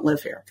because they don't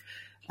live here.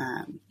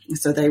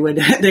 So they would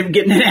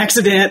get in an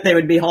accident, they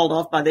would be hauled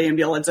off by the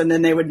ambulance, and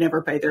then they would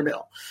never pay their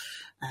bill.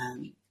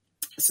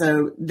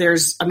 So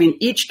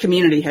each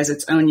community has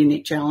its own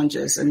unique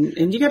challenges,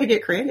 and you got to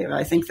get creative.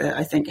 I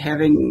think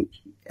having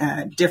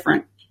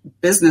different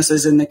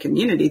businesses in the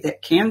community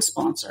that can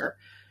sponsor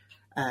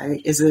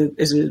is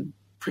a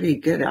pretty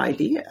good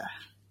idea.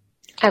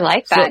 I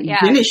like that.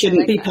 So Jenny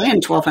shouldn't be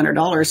paying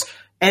 $1,200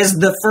 as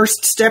the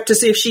first step to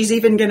see if she's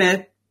even going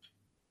to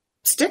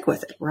stick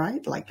with it,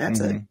 right? Like that's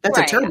a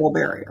terrible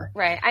barrier.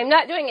 Right. I'm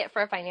not doing it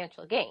for a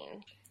financial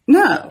gain.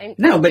 No,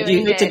 but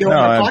you need to go in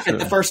your pocket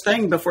absolutely. the first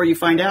thing before you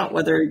find out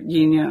whether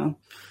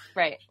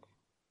Right.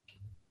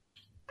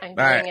 I'm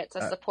doing it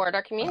to support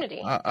our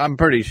community. I'm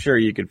pretty sure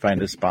you could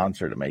find a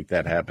sponsor to make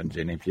that happen,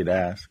 Jenny, if you'd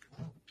ask.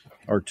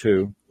 Or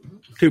two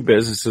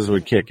businesses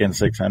would kick in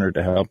 $600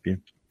 to help you.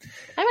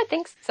 I would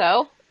think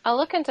so. I'll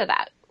look into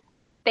that.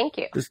 Thank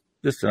you.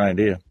 Just an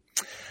idea.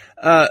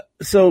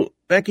 So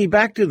Becky,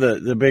 back to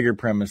the bigger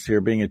premise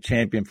here, being a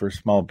champion for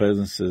small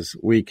businesses,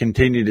 we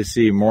continue to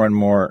see more and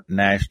more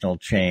national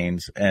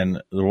chains,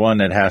 and the one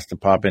that has to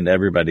pop into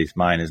everybody's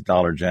mind is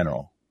Dollar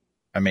General.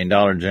 I mean,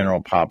 Dollar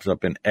General pops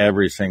up in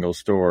every single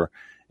store.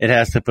 It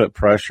has to put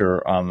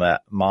pressure on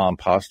that mom and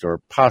pop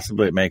store.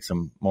 Possibly it makes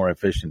them more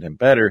efficient and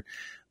better.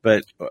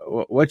 But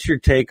what's your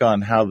take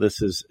on how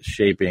this is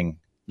shaping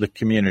the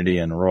community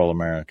in rural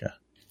America?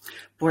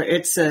 Boy,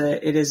 it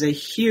is a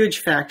huge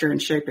factor in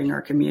shaping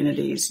our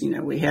communities.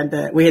 We had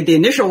the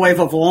initial wave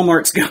of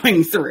Walmarts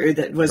going through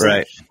that was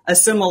a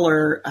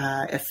similar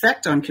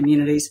effect on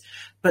communities.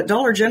 But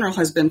Dollar General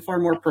has been far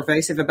more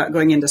pervasive about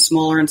going into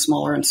smaller and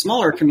smaller and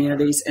smaller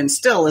communities, and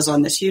still is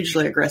on this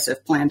hugely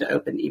aggressive plan to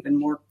open even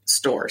more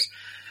stores.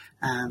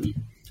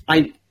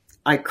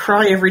 I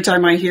cry every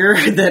time I hear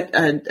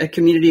that a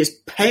community is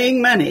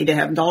paying money to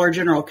have Dollar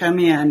General come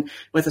in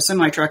with a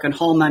semi truck and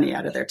haul money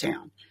out of their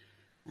town.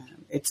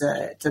 It's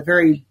a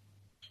very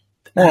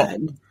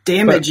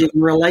damaging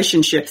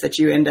relationship that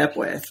you end up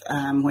with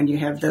when you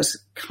have this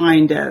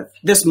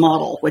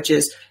model, which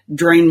is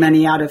drain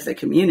money out of the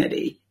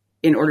community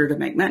in order to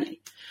make money.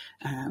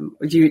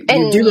 You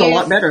do a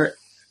lot better.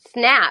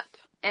 SNAP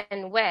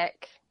and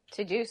WIC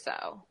to do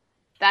so.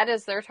 That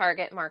is their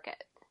target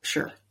market.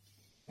 Sure.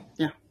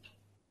 Yeah.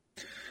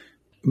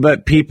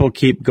 But people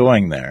keep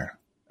going there.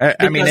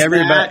 I mean,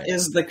 everybody, that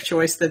is the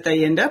choice that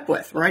they end up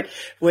with, right?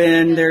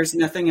 When there's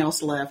nothing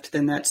else left,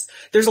 then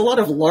there's a lot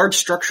of large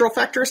structural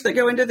factors that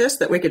go into this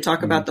that we could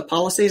talk about the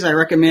policies. I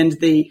recommend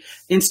the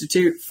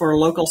Institute for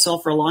Local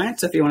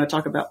Self-Reliance. If you want to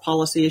talk about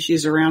policy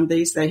issues around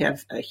these, they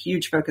have a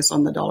huge focus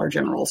on the Dollar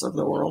Generals of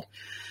the world.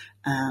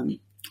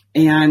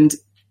 And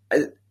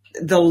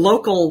the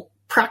local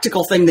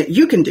practical thing that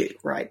you can do,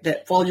 right?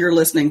 That while you're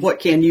listening, what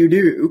can you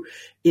do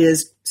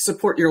is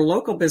support your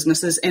local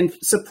businesses and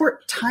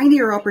support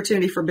tinier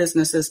opportunity for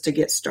businesses to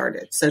get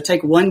started. So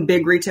take one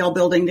big retail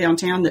building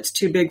downtown that's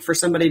too big for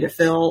somebody to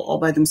fill all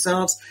by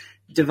themselves,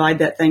 divide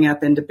that thing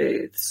up into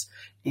booths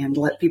and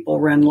let people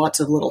run lots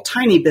of little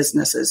tiny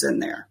businesses in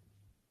there.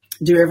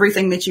 Do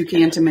everything that you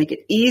can to make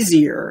it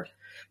easier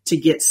to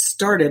get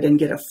started and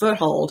get a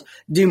foothold.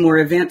 Do more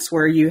events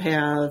where you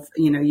have,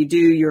 you do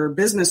your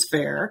business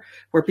fair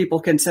where people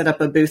can set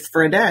up a booth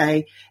for a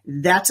day.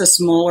 That's a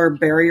smaller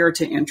barrier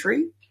to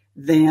entry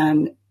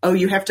than,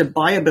 you have to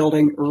buy a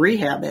building,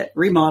 rehab it,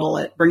 remodel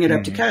it, bring it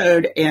up to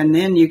code, and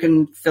then you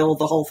can fill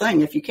the whole thing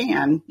if you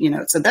can,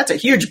 so that's a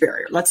huge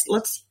barrier.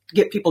 Let's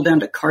get people down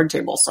to card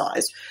table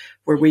size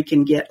where we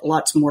can get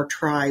lots more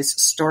tries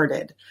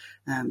started.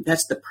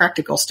 That's the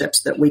practical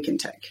steps that we can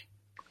take.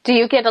 Do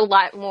you get a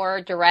lot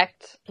more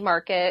direct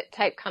market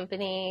type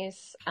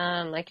companies,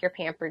 like your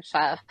Pampered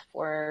Chef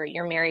or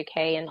your Mary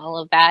Kay and all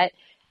of that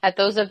at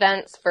those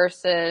events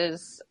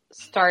versus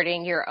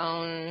starting your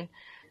own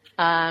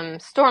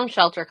storm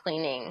shelter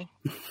cleaning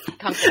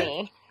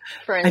company?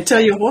 For instance? I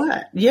tell you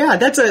what, yeah,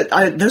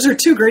 those are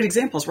two great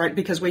examples, right?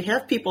 Because we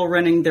have people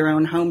running their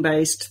own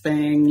home-based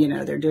thing,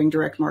 they're doing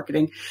direct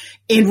marketing,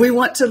 and we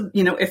want to,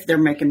 if they're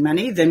making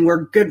money, then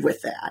we're good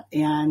with that.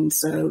 And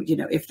so,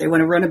 if they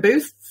want to run a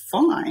booth,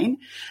 fine.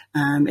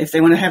 If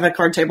they want to have a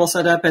card table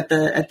set up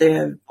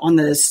on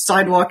the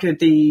sidewalk at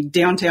the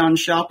downtown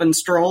shop and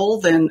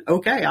stroll, then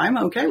okay, I'm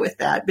okay with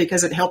that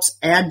because it helps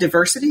add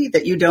diversity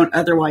that you don't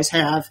otherwise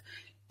have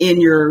in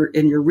your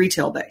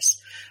retail base.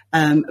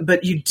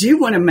 But you do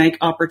want to make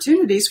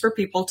opportunities for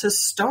people to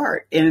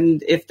start.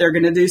 And if they're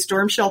going to do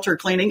storm shelter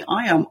cleaning,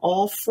 I am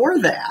all for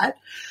that.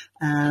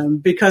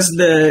 Because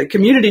the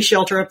community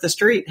shelter up the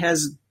street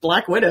has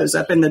black widows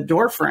up in the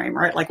door frame,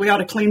 right? Like we ought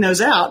to clean those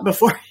out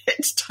before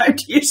it's time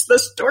to use the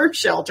storm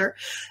shelter.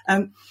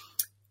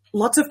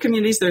 Lots of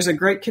communities. There's a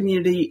great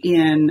community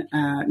in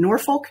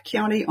Norfolk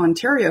County,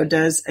 Ontario,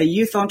 does a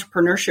youth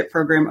entrepreneurship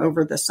program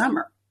over the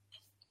summer.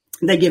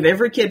 They give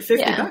every kid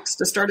 $50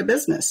 to start a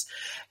business,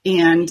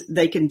 and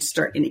they can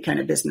start any kind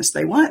of business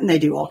they want, and they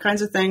do all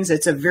kinds of things.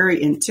 It's a very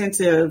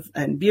intensive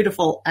and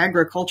beautiful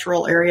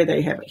agricultural area.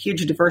 They have a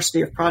huge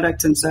diversity of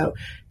products, and so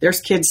there's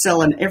kids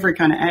selling every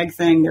kind of ag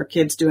thing. There are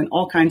kids doing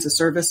all kinds of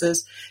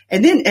services.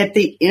 And then at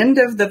the end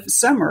of the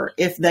summer,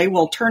 if they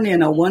will turn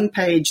in a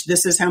one-page,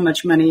 this is how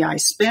much money I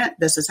spent,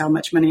 this is how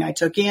much money I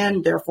took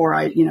in, therefore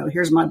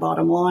here's my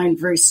bottom line,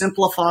 very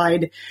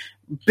simplified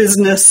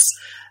business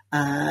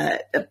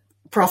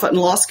profit and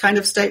loss kind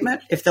of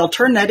statement. If they'll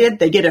turn that in,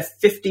 they get a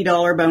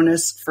 $50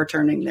 bonus for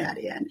turning that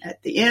in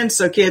at the end.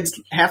 So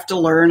kids have to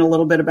learn a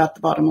little bit about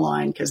the bottom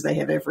line because they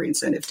have every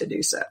incentive to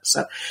do so.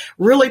 So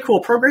really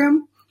cool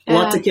program.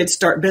 Lots of kids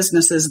start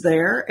businesses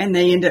there, and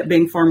they end up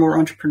being far more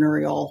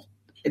entrepreneurial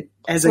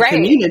as a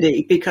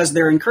community because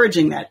they're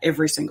encouraging that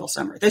every single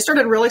summer. They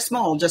started really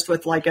small, just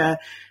with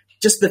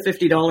just the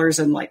 $50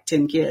 and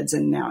 10 kids,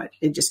 and now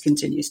it just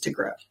continues to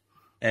grow.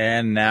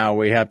 And now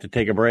we have to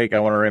take a break. I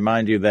want to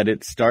remind you that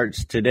it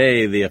starts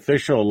today. The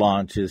official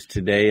launch is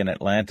today in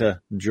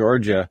Atlanta,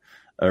 Georgia.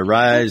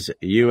 Arise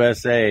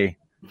USA,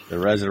 the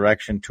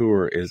Resurrection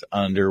Tour is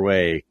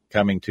underway.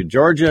 Coming to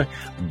Georgia,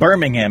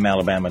 Birmingham,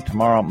 Alabama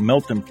tomorrow,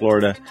 Milton,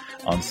 Florida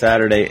on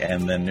Saturday,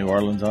 and then New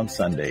Orleans on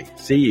Sunday.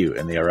 See you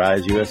in the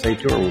Arise USA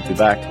Tour. We'll be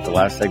back with the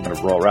last segment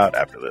of Rural Route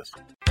after this.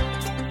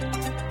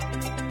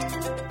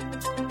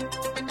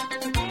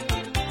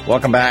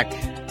 Welcome back.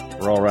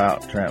 Rural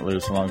Route, Trent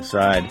Loos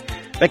alongside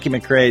Becky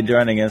McCrae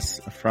joining us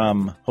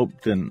from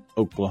Hopeton,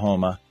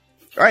 Oklahoma.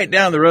 Right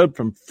down the road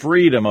from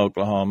Freedom,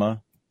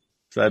 Oklahoma.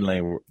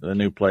 Suddenly, the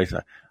new place.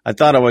 I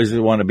thought I always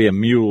wanted to be a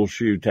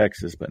Muleshoe,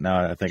 Texas, but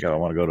now I think I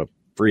want to go to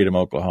Freedom,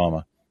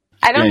 Oklahoma.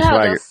 I don't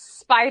know, those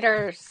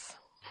spiders.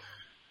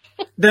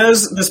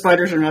 The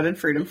spiders are not in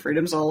Freedom.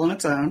 Freedom's all on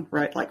its own,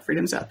 right? Like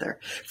Freedom's out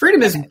there.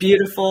 Freedom is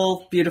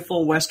beautiful,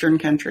 beautiful Western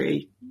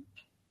country.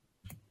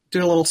 Do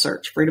a little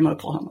search, Freedom,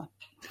 Oklahoma.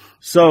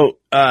 So,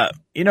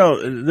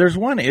 there's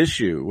one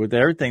issue with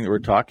everything that we're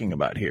talking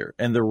about here.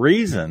 And the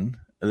reason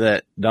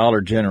that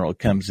Dollar General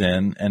comes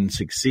in and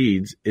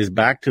succeeds is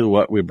back to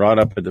what we brought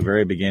up at the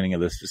very beginning of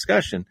this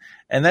discussion.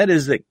 And that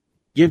is that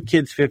give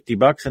kids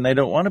 $50 and they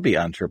don't want to be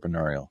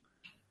entrepreneurial.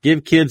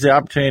 Give kids the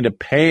opportunity to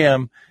pay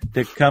them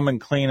to come and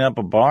clean up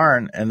a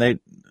barn, and they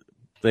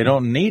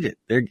don't need it.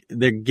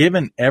 They're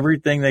given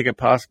everything they could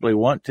possibly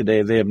want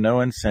today. They have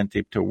no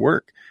incentive to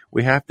work.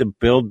 We have to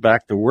build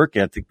back the work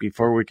ethic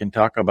before we can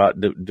talk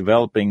about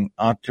developing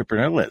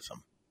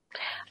entrepreneurialism.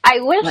 I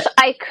wish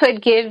I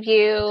could give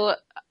you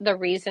the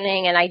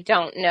reasoning, and I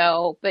don't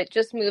know, but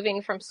just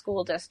moving from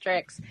school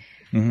districts,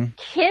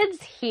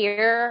 kids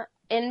here,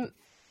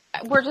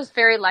 we're just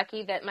very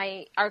lucky that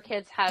our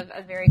kids have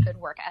a very good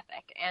work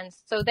ethic. And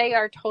so they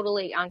are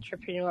totally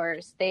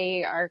entrepreneurs.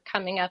 They are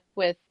coming up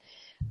with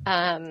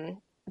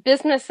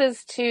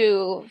businesses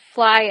to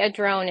fly a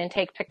drone and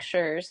take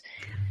pictures,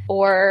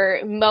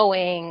 or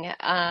mowing,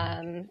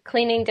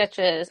 cleaning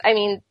ditches. I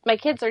mean, my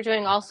kids are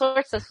doing all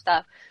sorts of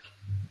stuff.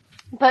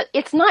 But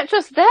it's not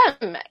just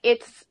them.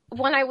 It's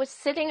when I was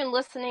sitting and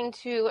listening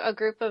to a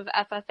group of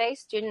FFA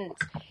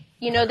students,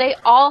 they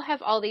all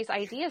have all these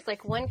ideas.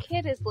 Like, one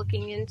kid is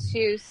looking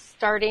into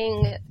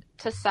starting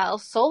to sell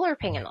solar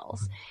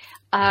panels.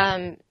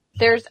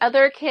 There's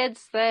other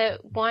kids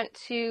that want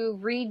to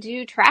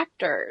redo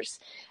tractors.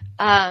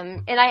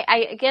 And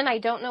I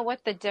don't know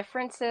what the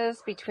difference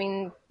is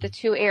between the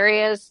two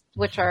areas,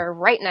 which are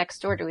right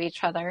next door to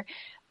each other.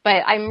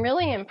 But I'm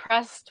really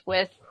impressed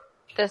with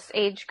this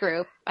age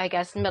group, I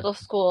guess, middle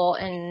school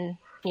and,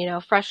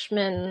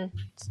 freshman,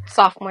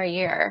 sophomore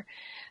year.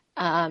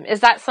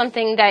 Is that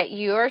something that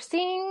you're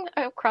seeing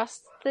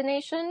across the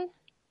nation?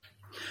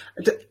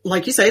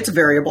 Like you say, it's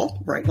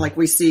variable, right? Like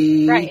we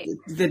see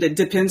that it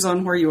depends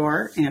on where you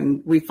are.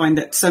 And we find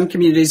that some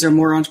communities are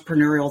more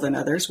entrepreneurial than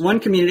others. One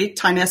community,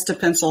 Tynesta,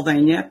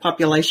 Pennsylvania,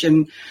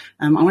 population,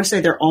 I want to say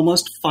they're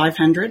almost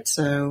 500.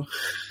 So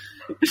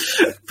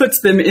puts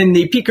them in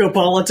the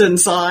picopolitan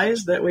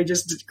size that we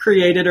just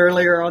created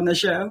earlier on the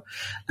show.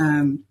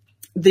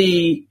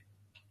 They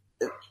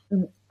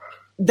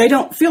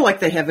don't feel like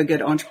they have a good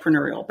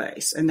entrepreneurial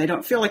base, and they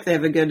don't feel like they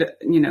have a good,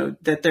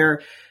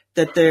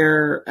 that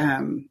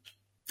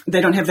they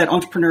don't have that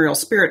entrepreneurial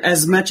spirit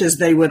as much as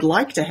they would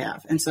like to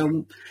have. And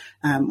so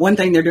one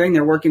thing they're doing,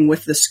 they're working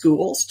with the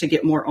schools to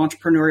get more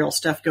entrepreneurial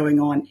stuff going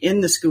on in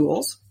the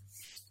schools.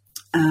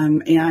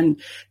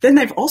 And then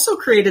they've also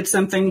created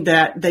something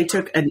that they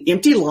took an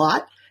empty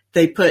lot.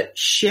 They put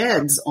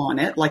sheds on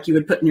it, like you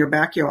would put in your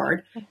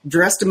backyard,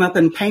 dressed them up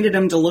and painted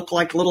them to look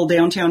like little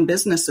downtown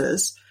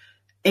businesses.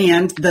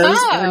 And those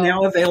are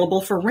now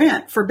available for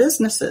rent for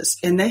businesses.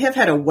 And they have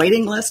had a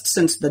waiting list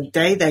since the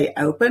day they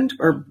opened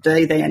or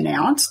day they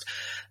announced.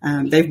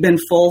 They've been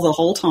full the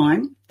whole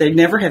time. They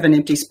never have an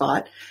empty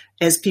spot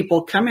as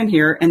people come in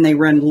here and they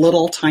run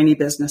little tiny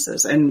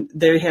businesses. And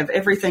they have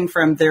everything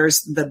from,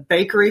 there's the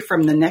bakery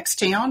from the next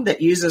town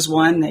that uses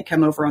one. They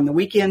come over on the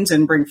weekends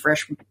and bring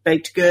fresh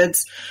baked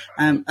goods.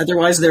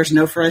 Otherwise, there's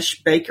no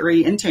fresh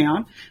bakery in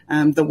town.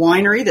 The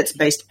winery that's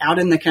based out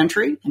in the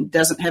country and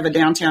doesn't have a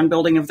downtown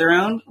building of their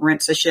own,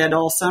 rents a shed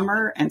all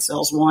summer and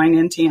sells wine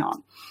in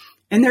town.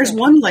 And there's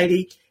one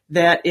lady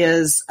that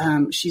is,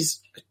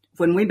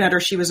 when we met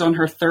her, she was on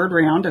her third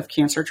round of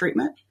cancer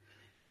treatment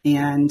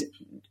and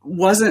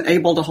wasn't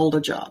able to hold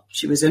a job.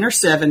 She was in her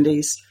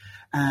 70s,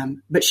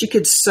 but she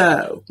could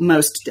sew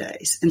most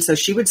days. And so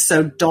she would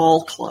sew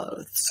doll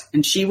clothes,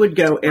 and she would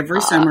go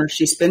every summer.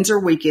 She spends her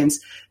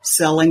weekends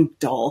selling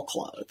doll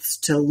clothes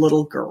to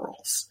little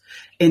girls.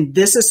 And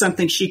this is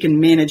something she can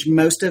manage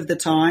most of the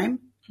time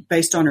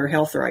based on her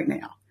health right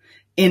now.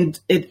 And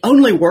it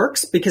only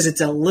works because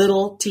it's a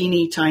little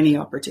teeny tiny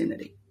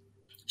opportunity.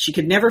 She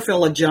could never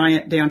fill a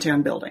giant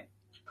downtown building,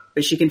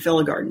 but she can fill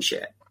a garden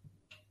shed.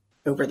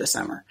 over the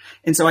summer.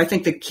 And so I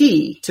think the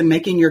key to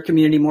making your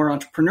community more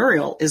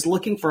entrepreneurial is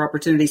looking for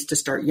opportunities to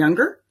start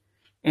younger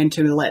and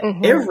to let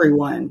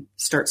everyone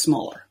start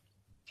smaller.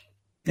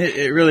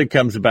 It really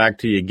comes back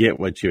to you get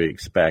what you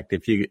expect.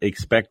 If you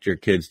expect your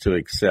kids to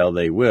excel,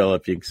 they will.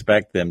 If you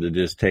expect them to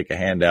just take a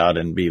handout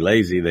and be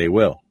lazy, they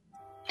will.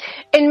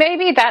 And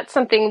maybe that's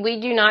something we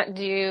do not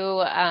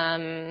do,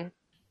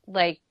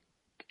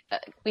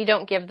 we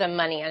don't give them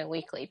money on a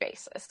weekly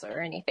basis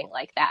or anything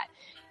like that.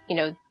 You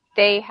know,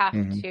 they have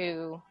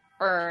to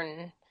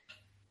earn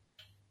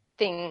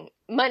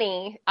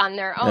money on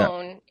their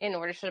own in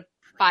order to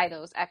buy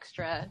those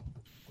extra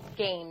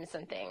games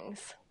and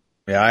things.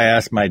 Yeah, I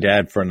asked my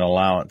dad for an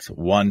allowance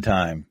one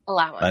time.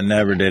 I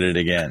never did it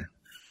again.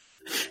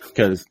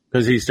 Because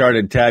he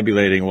started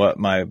tabulating what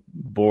my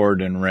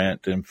board and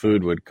rent and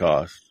food would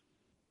cost.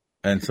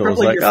 And so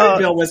Probably it was like, your food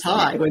bill was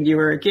high when you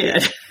were a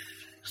kid.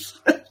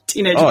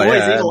 Teenage boys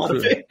eat a lot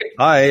of food.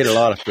 I ate a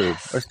lot of food.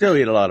 I still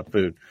eat a lot of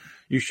food.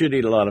 You should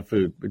eat a lot of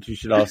food, but you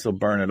should also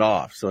burn it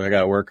off. So I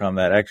got to work on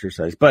that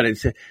exercise. But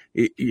it's,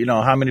 you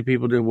know, how many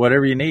people do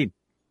whatever you need?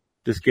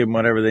 Just give them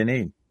whatever they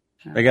need.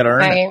 They got to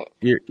earn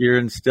it. You're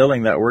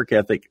instilling that work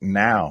ethic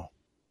now.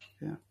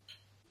 Yeah.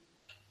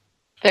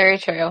 Very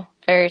true.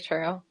 Very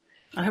true.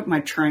 I hope my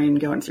train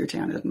going through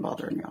town isn't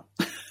bothering you.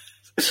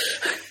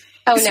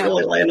 Oh, it's no.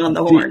 really laying on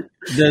the horn.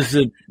 Does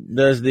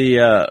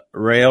the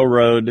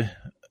railroad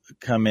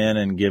come in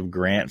and give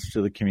grants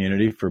to the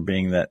community for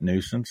being that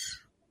nuisance?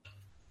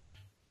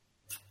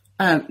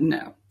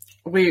 No.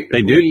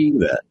 They do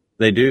that.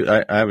 They do.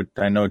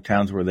 I know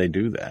towns where they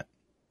do that.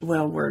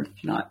 Well, we're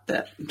not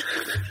that.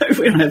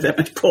 We don't have that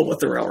much pull with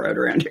the railroad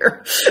around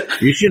here.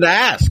 You should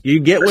ask. You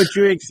get what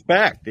you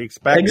expect.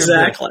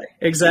 Exactly.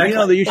 You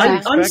know that you should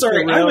I'm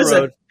sorry.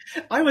 the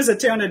I was a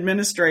town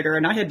administrator,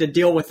 and I had to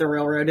deal with the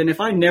railroad. And if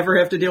I never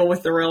have to deal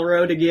with the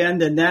railroad again,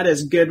 then that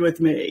is good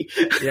with me.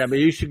 Yeah, but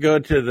you should go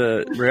to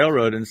the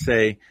railroad and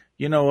say,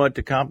 you know what,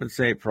 to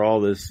compensate for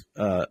all this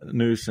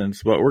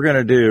nuisance, what we're going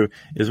to do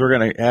is we're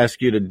going to ask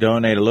you to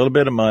donate a little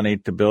bit of money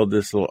to build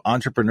this little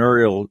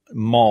entrepreneurial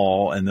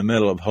mall in the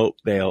middle of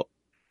Hopetown,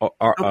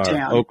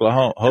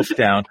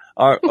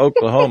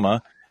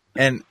 Oklahoma,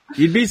 and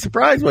you'd be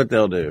surprised what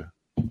they'll do.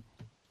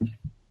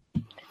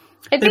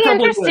 It'd be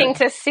interesting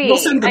to see. We'll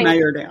send the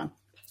mayor down.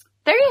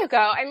 There you go.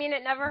 I mean,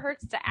 it never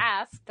hurts to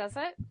ask, does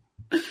it?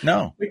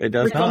 No, it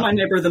does not. We call my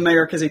neighbor the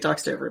mayor because he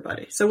talks to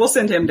everybody. So we'll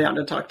send him down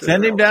to talk to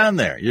Send him down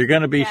there. You're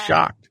going to be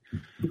shocked.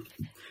 There's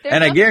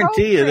and I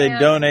guarantee you they'd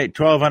donate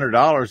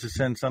 $1,200 to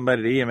send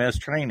somebody to EMS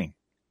training.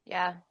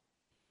 Yeah.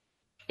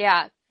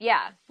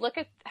 Look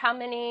at how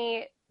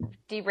many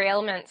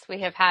derailments we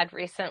have had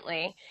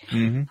recently.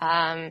 Mm-hmm.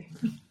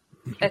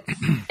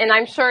 And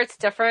I'm sure it's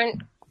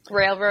different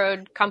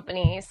railroad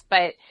companies,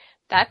 but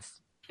that's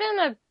been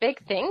a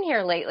big thing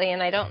here lately,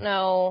 and I don't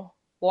know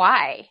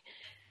why.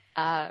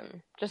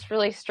 Just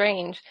really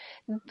strange.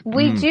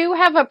 We do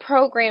have a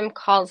program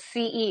called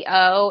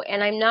CEO,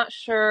 and I'm not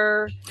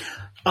sure.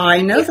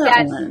 I know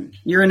that one.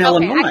 You're in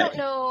Illinois. I don't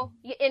know.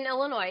 In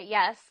Illinois,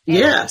 yes.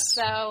 Yes.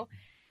 So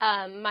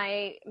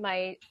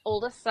my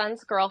oldest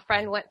son's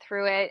girlfriend went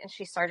through it, and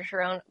she started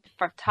her own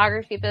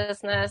photography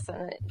business,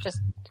 and it's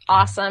just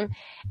awesome.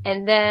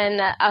 And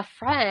then a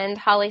friend,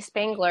 Holly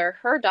Spangler,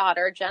 her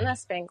daughter, Jenna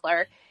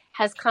Spangler,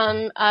 has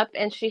come up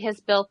and she has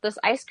built this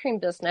ice cream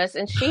business,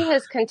 and she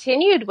has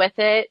continued with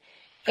it.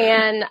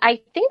 And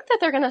I think that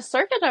they're going to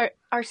serve it at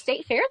our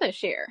state fair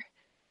this year.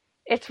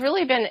 It's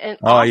really been an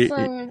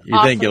awesome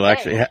You think you'll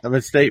actually have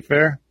a state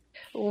fair?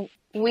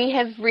 We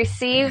have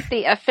received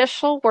the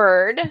official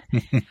word,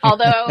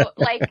 although,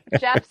 like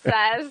Jeff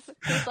says,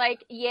 he's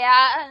like, a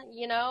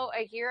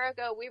year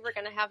ago we were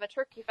going to have a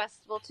turkey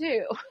festival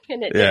too,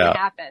 and it didn't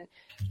happen.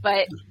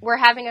 But we're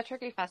having a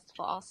turkey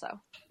festival also.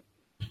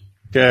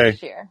 Okay.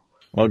 This year.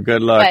 Well,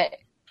 good luck.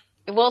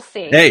 But we'll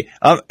see. Hey,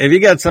 if you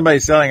got somebody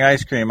selling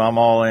ice cream, I'm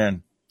all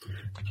in.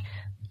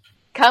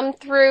 Come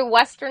through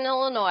Western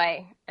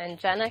Illinois, and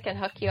Jenna can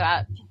hook you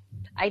up.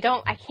 I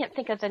can't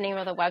think of the name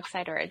of the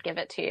website, or I'd give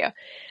it to you.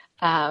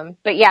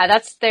 But yeah,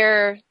 that's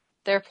their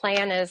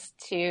plan is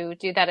to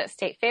do that at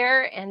State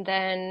Fair. And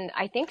then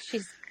I think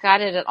she's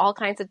got it at all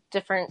kinds of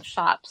different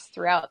shops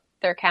throughout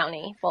their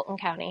county, Fulton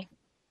County.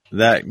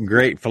 That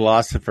great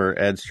philosopher,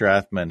 Ed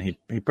Strathman,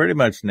 he pretty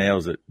much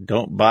nails it.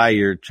 Don't buy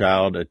your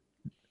child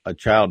a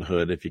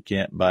childhood if you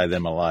can't buy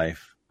them a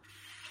life.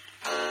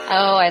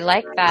 Oh, I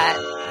like that.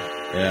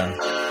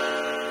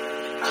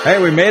 Yeah.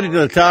 Hey, we made it to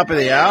the top of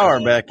the hour,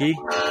 Becky.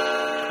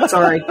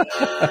 Sorry.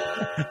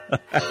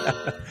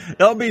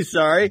 Don't be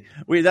sorry.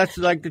 That's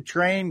like the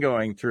train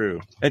going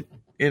through.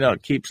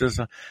 It keeps us.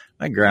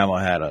 My grandma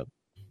had a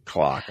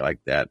clock like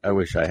that. I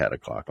wish I had a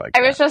clock like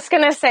that. I was just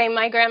going to say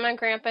my grandma and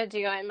grandpa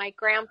do, and my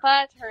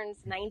grandpa turns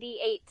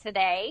 98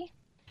 today.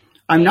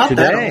 I'm not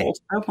that old.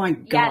 Oh my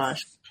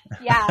gosh.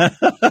 Yes.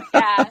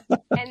 Yeah.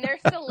 And they're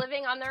still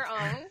living on their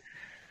own,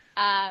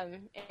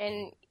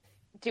 and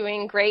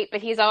doing great,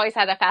 but he's always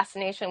had a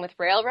fascination with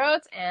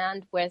railroads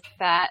and with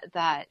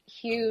that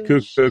huge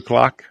cuckoo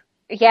clock.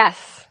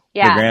 Yes.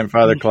 Yeah. The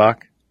grandfather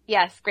clock.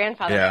 Yes,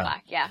 grandfather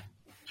clock. Yeah.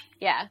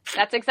 Yeah,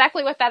 that's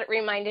exactly what that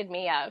reminded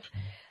me of.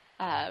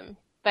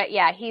 But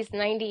yeah, he's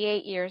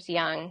 98 years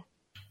young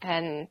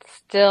and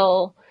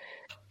still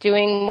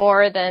doing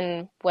more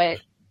than what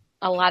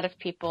a lot of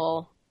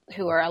people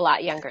who are a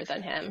lot younger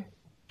than him.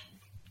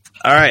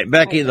 All right,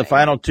 Becky, the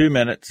final 2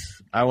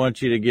 minutes. I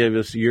want you to give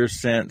us your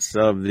sense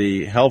of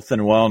the health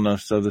and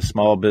wellness of the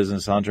small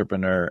business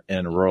entrepreneur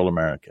in rural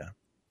America.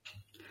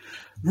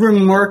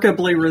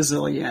 Remarkably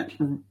resilient.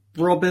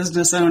 Rural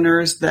business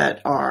owners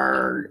that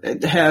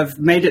have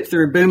made it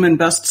through boom and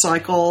bust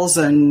cycles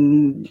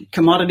and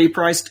commodity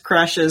price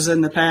crashes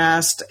in the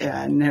past.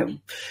 And,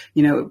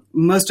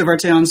 most of our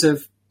towns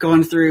have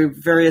gone through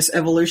various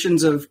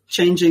evolutions of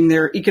changing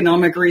their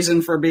economic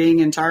reason for being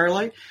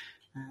entirely.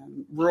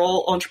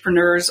 Rural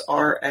entrepreneurs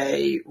are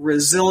a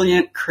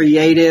resilient,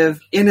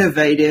 creative,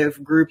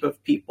 innovative group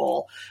of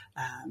people.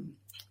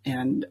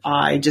 And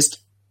I just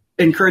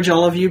encourage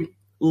all of you,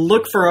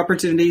 look for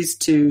opportunities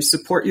to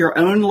support your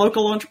own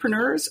local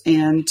entrepreneurs,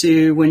 and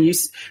to when you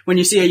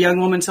see a young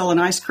woman selling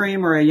ice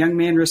cream or a young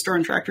man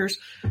restoring tractors,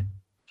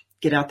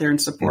 get out there and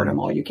support them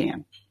all you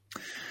can.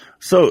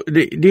 So,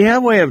 do you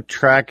have a way of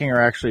tracking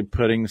or actually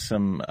putting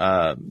some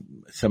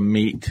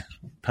meat,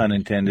 pun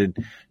intended,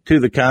 to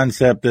the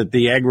concept that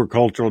the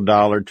agricultural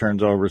dollar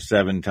turns over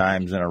 7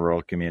 times in a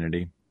rural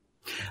community?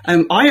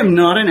 I am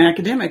not an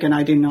academic, and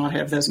I do not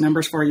have those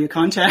numbers for you.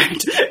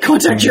 Contact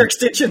your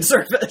extension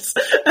service.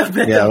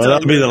 Yeah, well,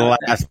 that'll be the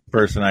last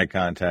person I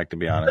contact, to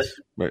be honest.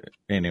 But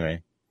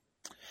anyway,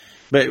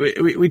 but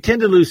we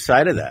tend to lose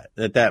sight of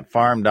that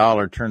farm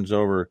dollar turns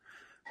over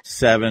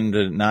 7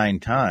 to 9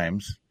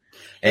 times.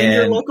 And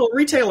your local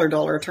retailer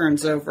dollar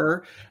turns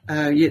over.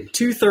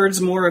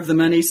 2/3 more of the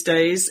money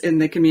stays in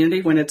the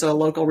community when it's a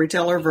local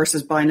retailer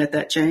versus buying at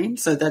that chain.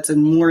 So that's a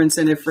more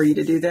incentive for you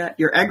to do that.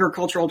 Your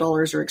agricultural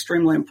dollars are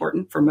extremely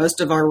important for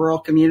most of our rural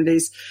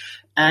communities.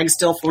 Ag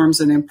still forms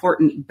an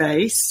important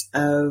base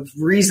of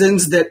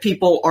reasons that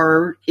people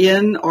are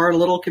in our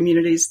little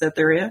communities that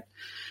they're in.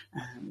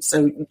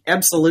 So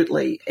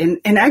absolutely. And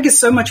ag is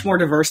so much more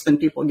diverse than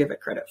people give it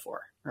credit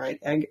for, right?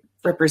 Ag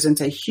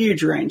represents a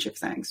huge range of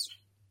things.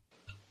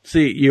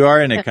 See, you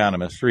are an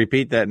economist.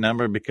 Repeat that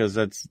number, because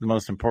that's the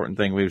most important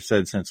thing we've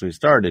said since we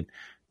started.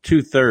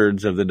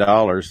 2/3 of the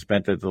dollars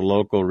spent at the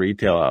local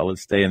retail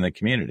outlets stay in the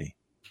community.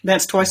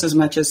 That's twice as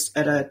much as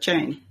at a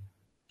chain.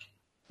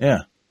 Yeah.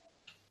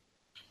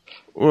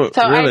 Well,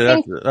 so really, I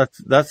think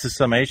that's the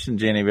summation,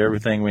 Jenny, of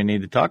everything we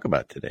need to talk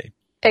about today.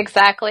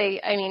 Exactly.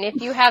 I mean,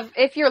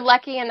 if you're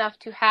lucky enough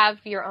to have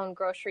your own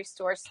grocery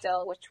store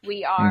still, which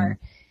we are,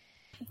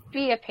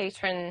 be a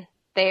patron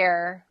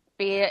there.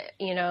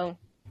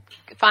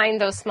 Find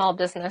those small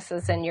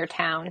businesses in your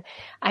town.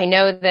 I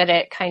know that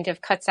it kind of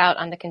cuts out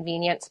on the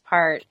convenience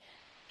part.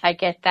 I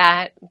get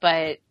that,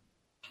 but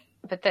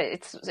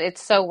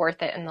it's so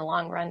worth it in the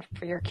long run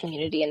for your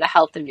community and the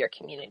health of your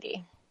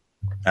community.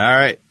 All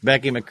right,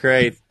 Becky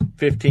McCray,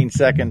 15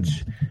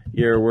 seconds.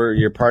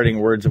 Your parting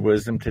words of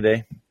wisdom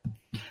today.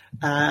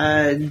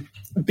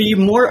 Be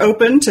more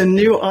open to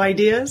new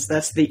ideas.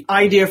 That's the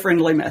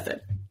idea-friendly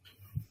method.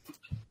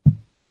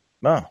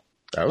 Oh,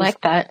 that was like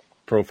that.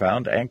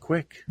 Profound and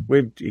quick.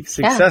 We've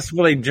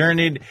successfully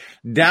journeyed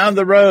down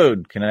the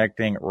road,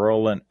 connecting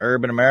rural and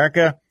urban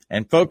America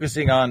and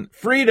focusing on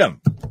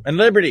freedom and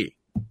liberty.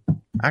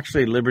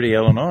 Actually, Liberty,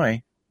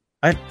 Illinois.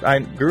 I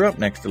grew up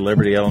next to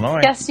Liberty,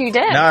 Illinois. Yes, you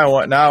did. Now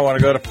I want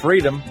to go to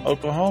Freedom,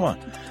 Oklahoma.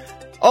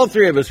 All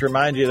three of us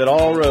remind you that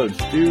all roads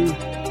do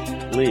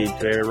lead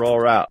to a rural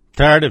route.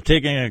 Tired of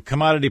taking a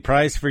commodity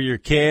price for your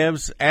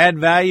calves, add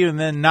value, and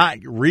then not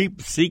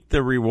seek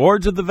the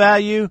rewards of the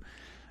value?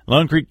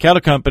 Lone Creek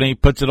Cattle Company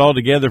puts it all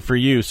together for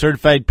you.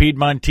 Certified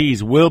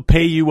Piedmontese will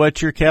pay you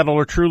what your cattle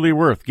are truly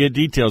worth. Get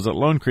details at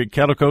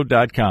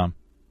LoneCreekCattleCo.com.